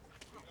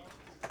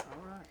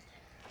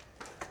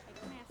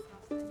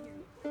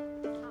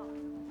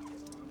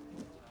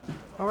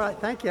 All right,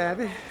 thank you,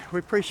 Abby. We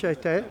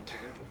appreciate that.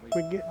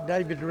 We can get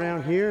David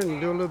around here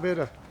and do a little bit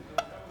of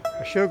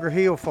a Sugar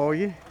Hill for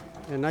you,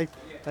 and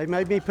they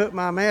made me put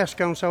my mask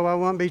on so I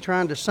won't be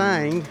trying to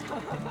sing.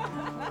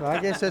 So I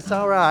guess that's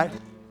all right.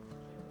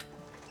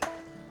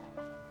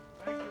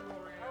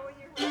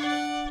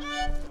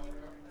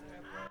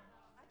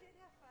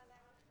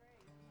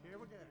 Here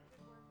we go.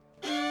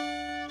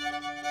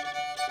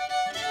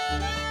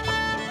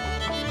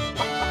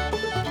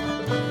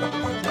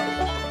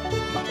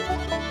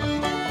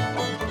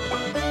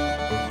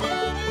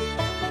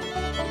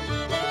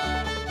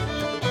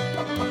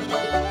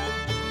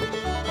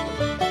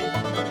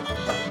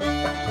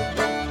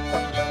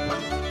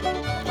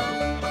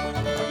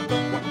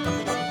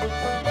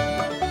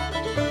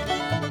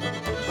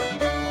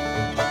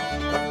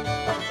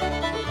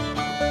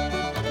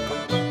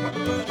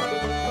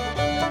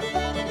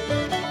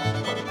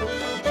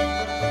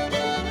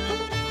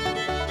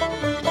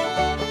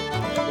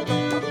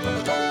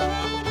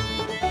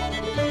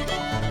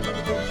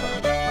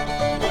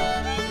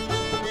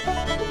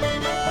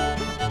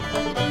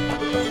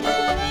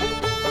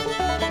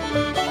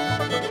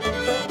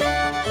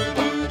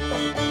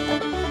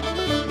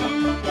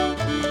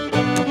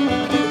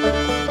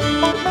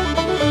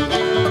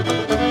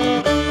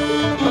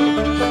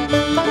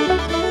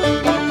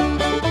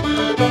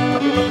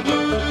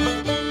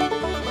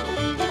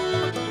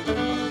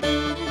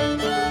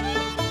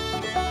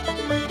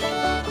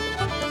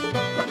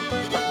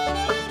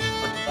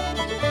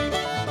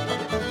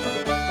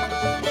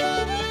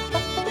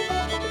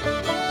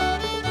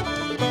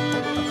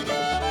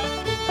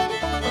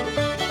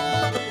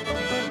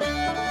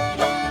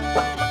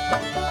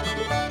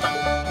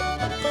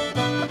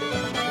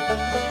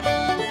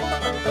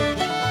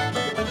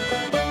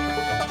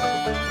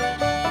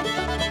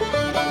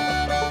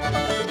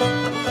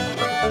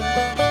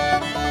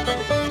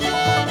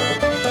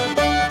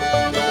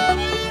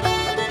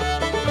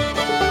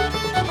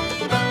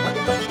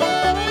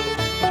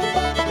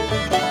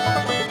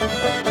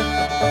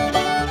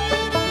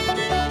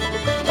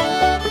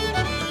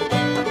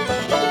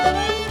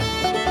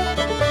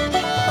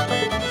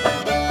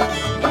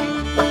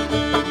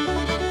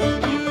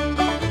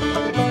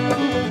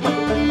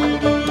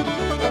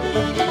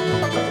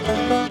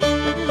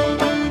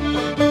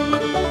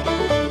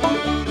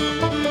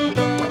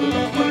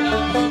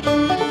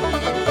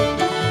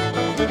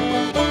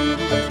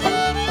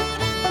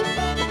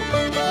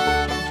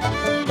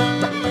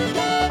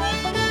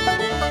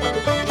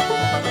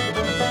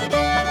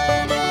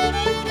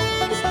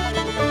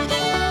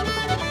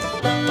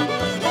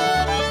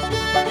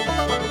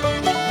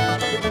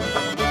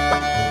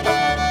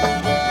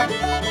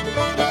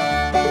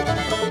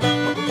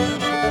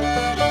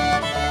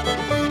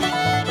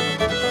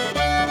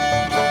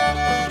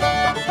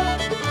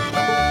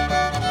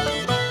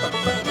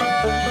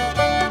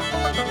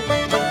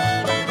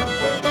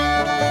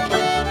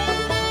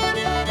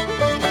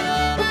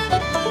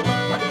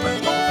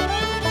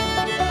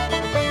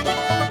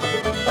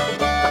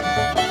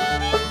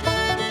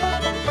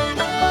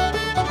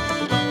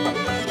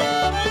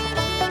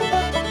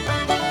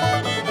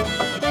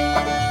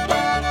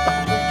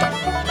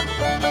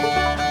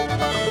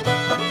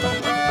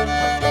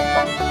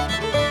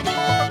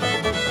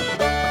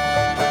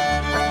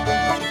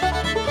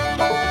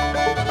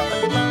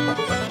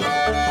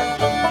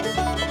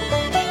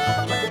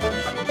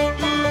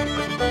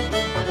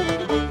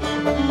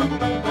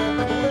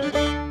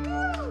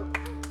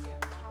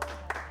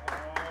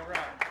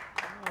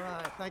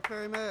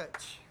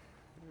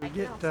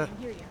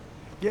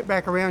 get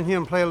back around here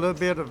and play a little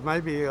bit of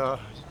maybe a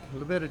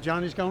little bit of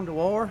Johnny's Gone to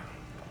War,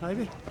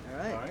 maybe. All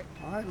right.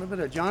 All right, a little bit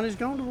of Johnny's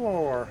Gone to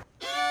War.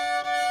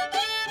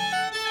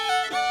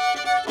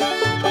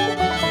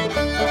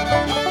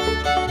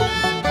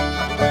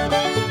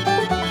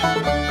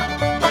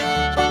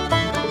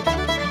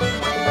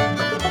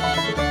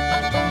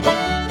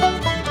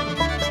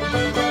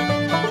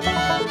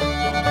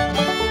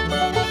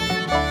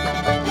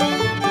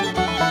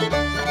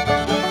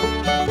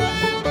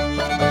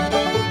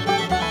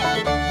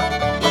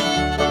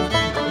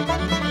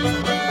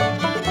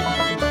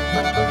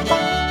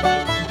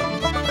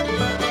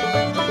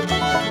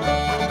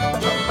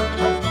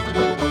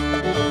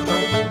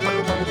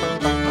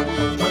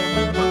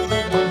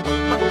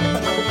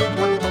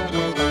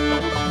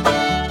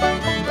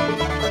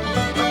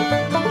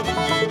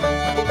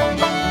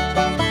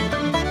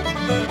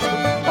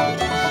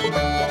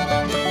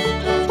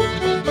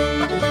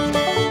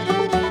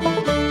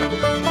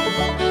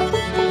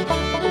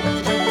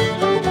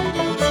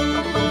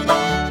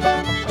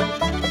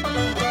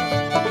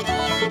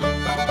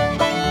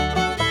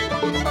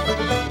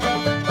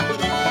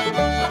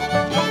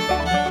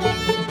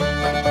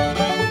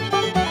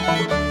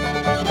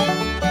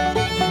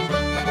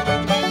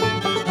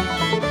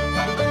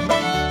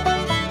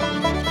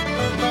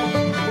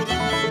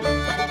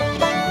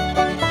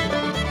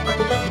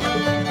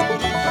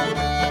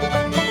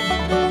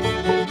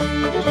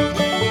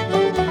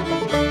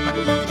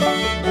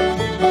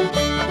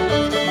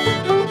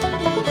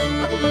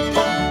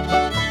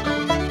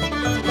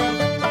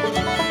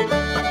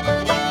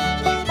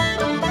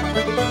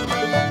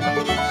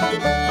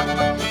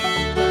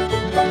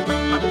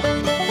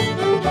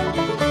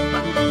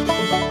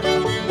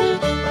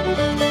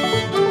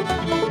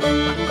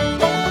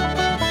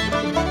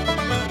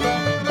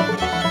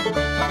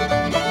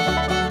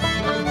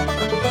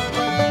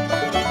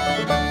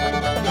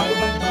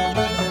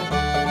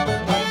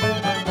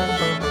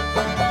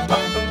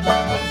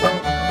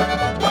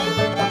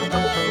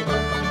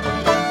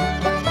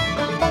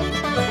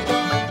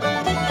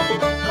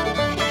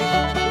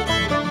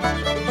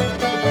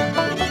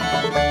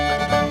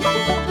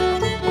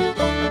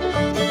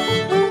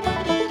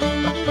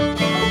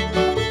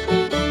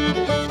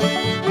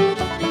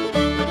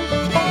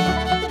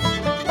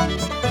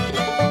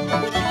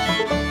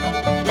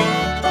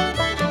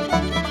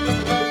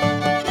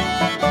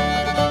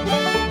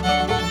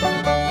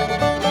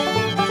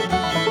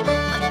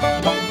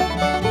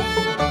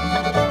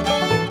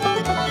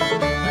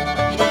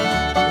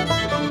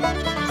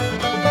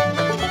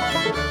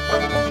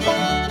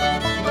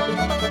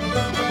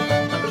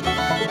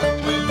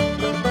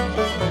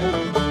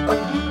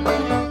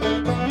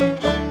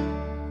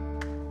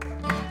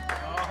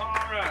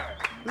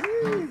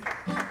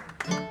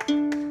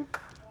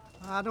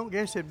 I don't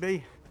guess it'd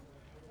be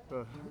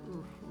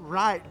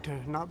right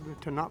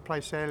to not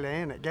play Sally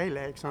Ann at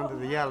Galax under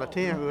the yellow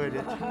tent, would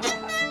it?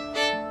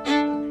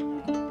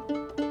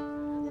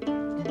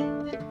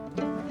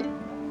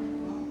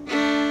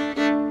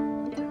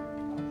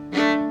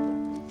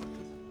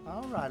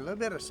 All right, a little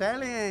bit of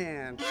Sally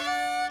Ann.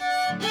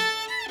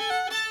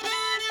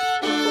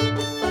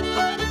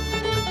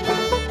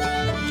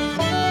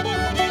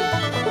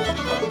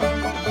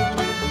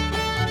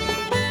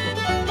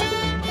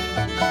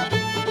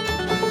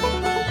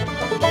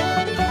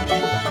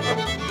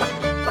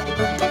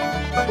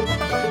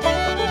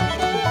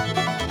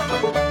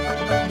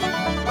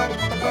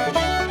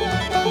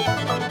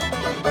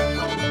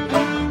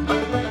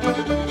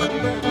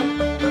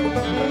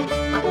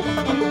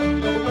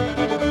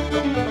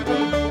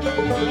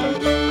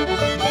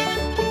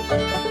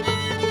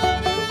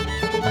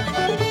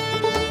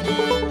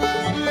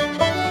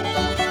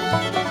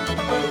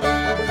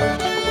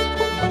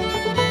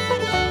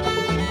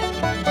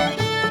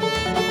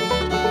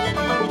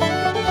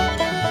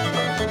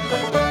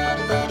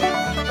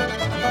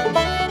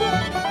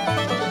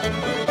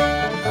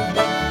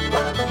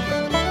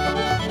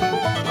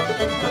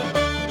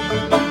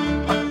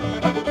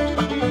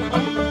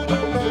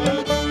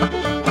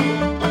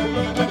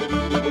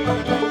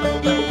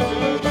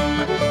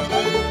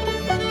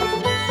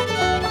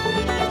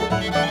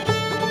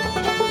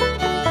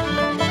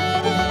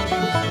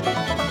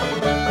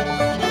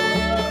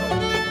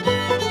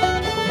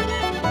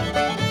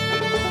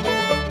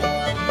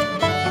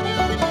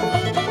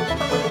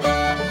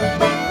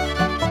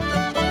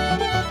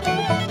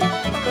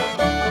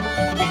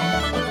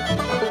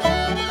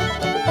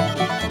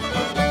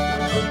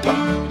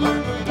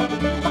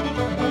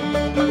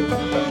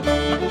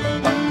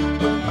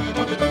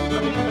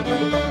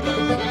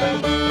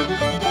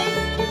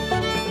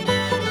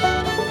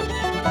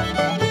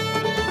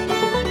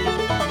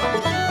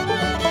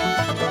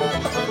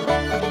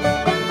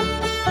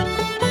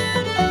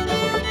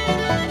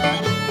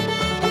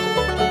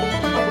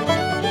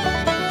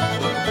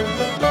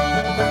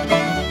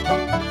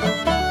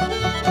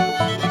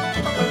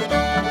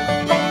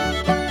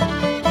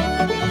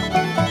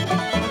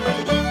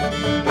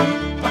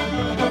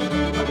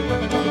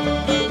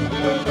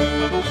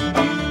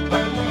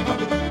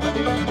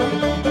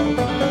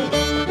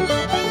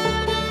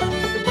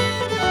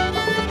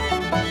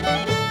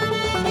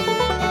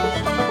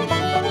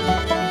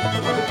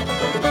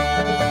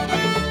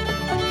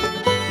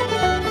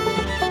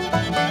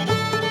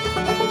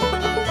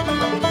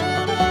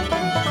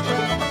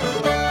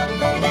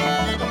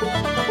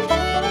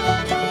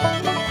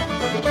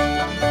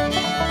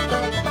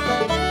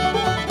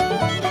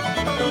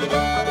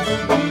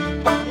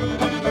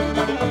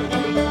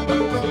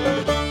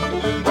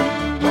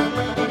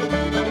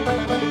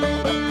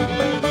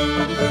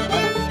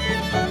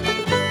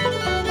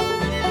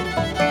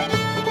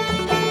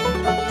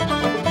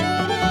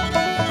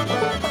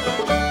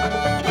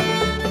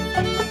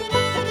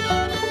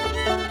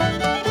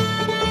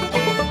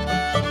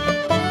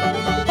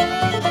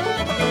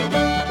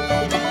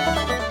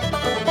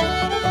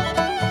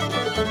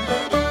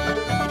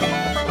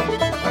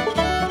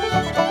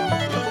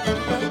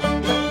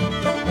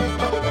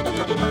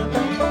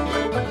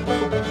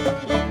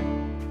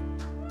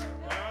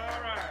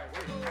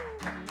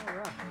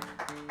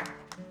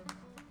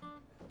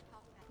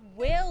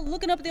 Well,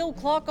 looking up at the old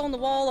clock on the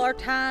wall, our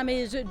time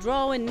is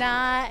drawing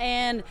nigh,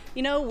 and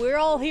you know, we're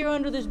all here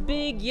under this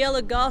big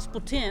yellow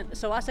gospel tent,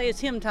 so I say it's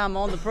hymn time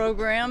on the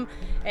program.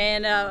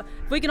 And if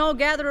we can all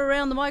gather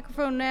around the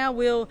microphone now,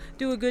 we'll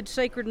do a good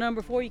sacred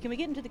number for you. Can we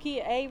get into the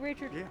key of A,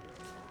 Richard?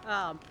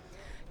 Yeah.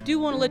 Do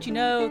want to let you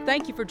know,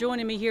 thank you for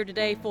joining me here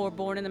today for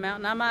Born in the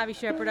Mountain. I'm Ivy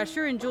Shepard. I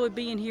sure enjoy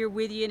being here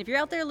with you. And if you're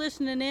out there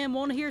listening in,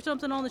 want to hear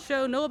something on the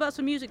show, know about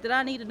some music that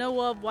I need to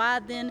know of, why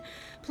then,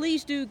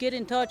 please do get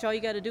in touch. All you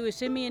got to do is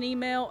send me an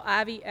email,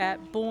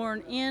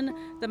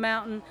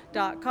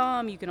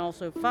 ivy@borninthemountain.com. You can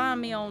also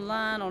find me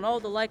online on all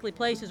the likely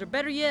places, or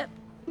better yet,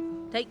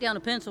 take down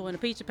a pencil and a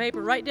piece of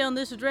paper, write down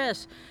this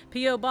address,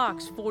 P.O.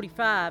 Box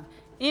 45,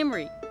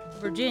 Emory,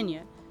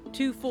 Virginia,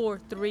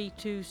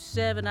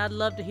 24327. I'd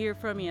love to hear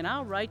from you, and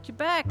I'll write you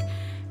back.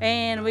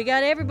 And we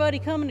got everybody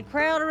coming to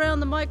crowd around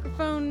the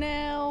microphone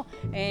now.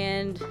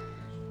 And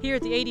here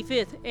at the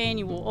 85th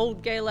Annual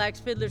Old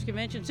Galax Fiddlers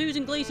Convention,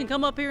 Susan Gleason,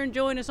 come up here and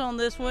join us on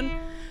this one.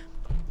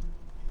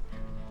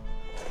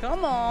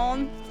 Come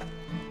on.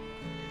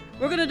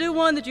 We're going to do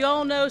one that you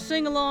all know.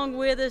 Sing along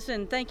with us,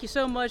 and thank you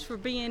so much for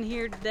being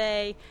here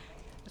today.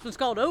 This one's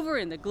called Over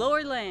in the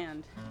Glory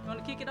Land. You want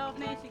to kick it off,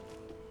 Nancy?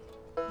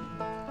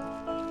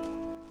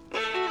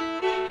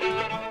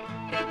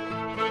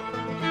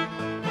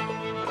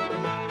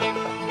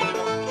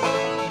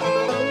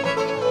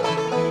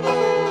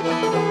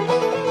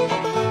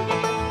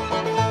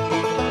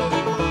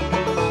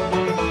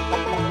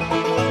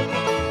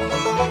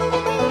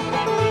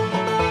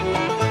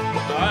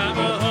 I'm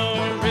a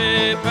home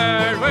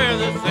prepared where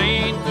the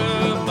saints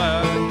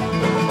abide,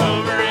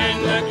 over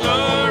in the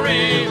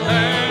glory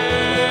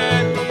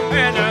land,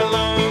 and I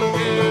long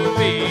to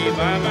be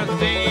by my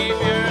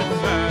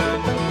Savior's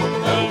side,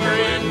 over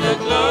in the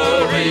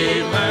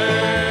glory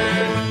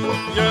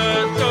land,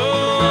 just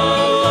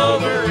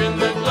over in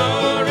the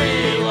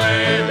glory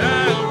land.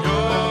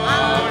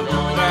 I'll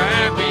join the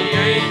happy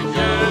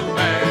angels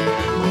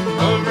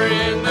band, over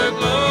in the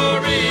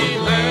glory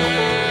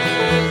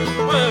land.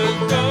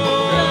 Was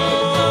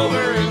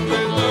over in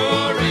the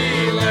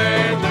glory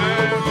land.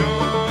 I'll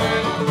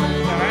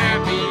join the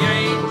happy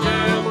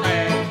angel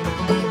band,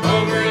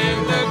 over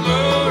in the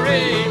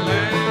glory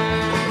land.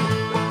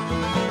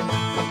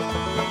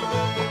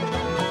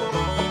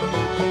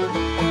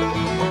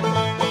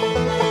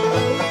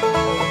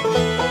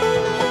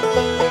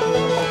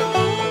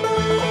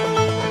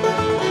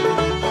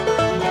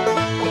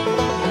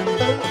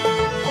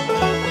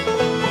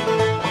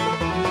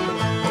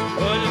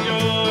 What a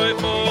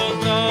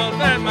joyful thought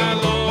that my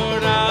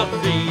Lord I'll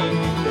see,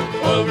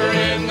 over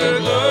in the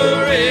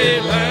glory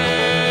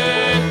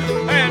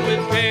land, and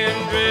with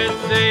kindred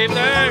saved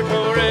there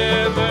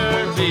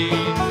forever be,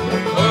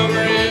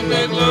 over in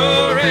the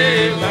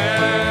glory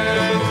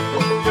land,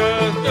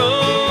 just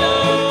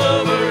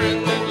over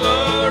in the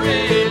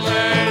glory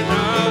land.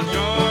 I'll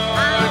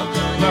join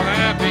the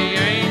happy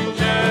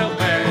angel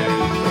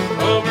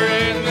band, over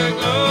in the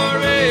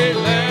glory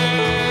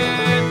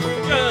land,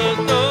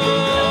 just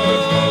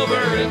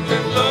over in the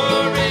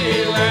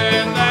glory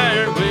land.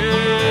 There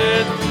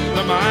with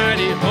the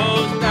mighty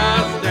host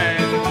I'll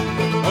stand,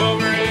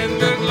 over in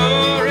the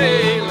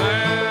glory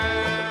land.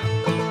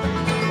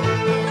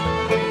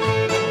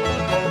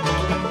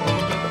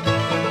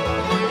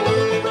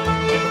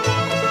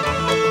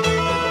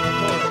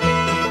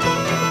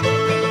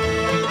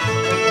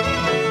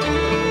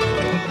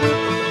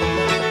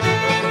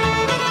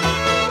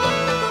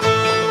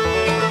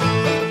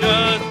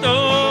 Just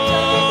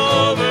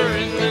over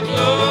in the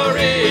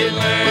glory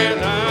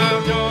land,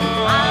 I'll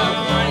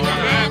join the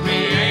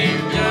happy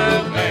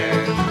angel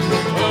band,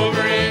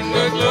 over in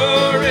the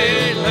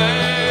glory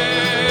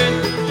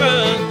land.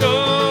 Just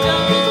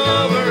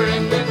over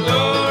in the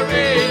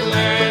glory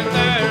land,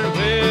 there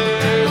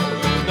with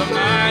the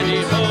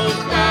mighty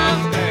host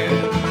I'll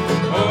stand,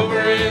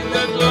 over in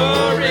the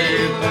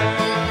glory land.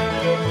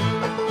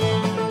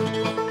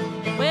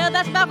 Well,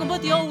 that's about going to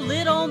put the old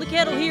lid on the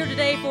kettle here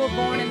today for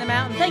Born in the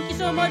Mountain. Thank you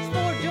so much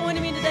for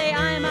joining me today.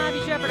 I am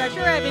Ivy Shepard. I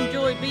sure have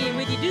enjoyed being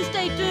with you. Do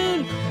stay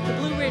tuned. The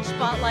Blue Ridge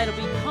Spotlight will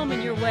be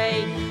coming your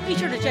way. Be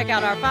sure to check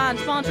out our fine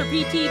sponsor,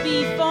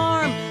 PTB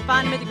Farm.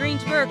 Find them at the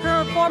Greensboro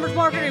Curve Farmers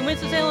Market in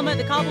Winston-Salem, at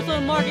the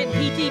Cobblestone Market in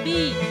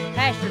PTB.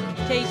 Pasture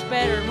tastes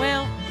better. And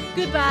well,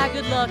 goodbye,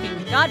 good luck,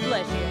 and God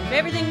bless you. If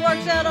everything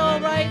works out all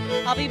right,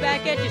 I'll be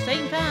back at you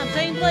same time,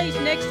 same place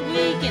next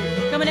week, and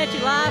coming at you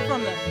live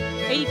from the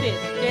 85th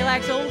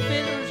Galax Old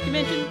Fiddlers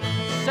Convention.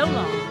 So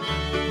long.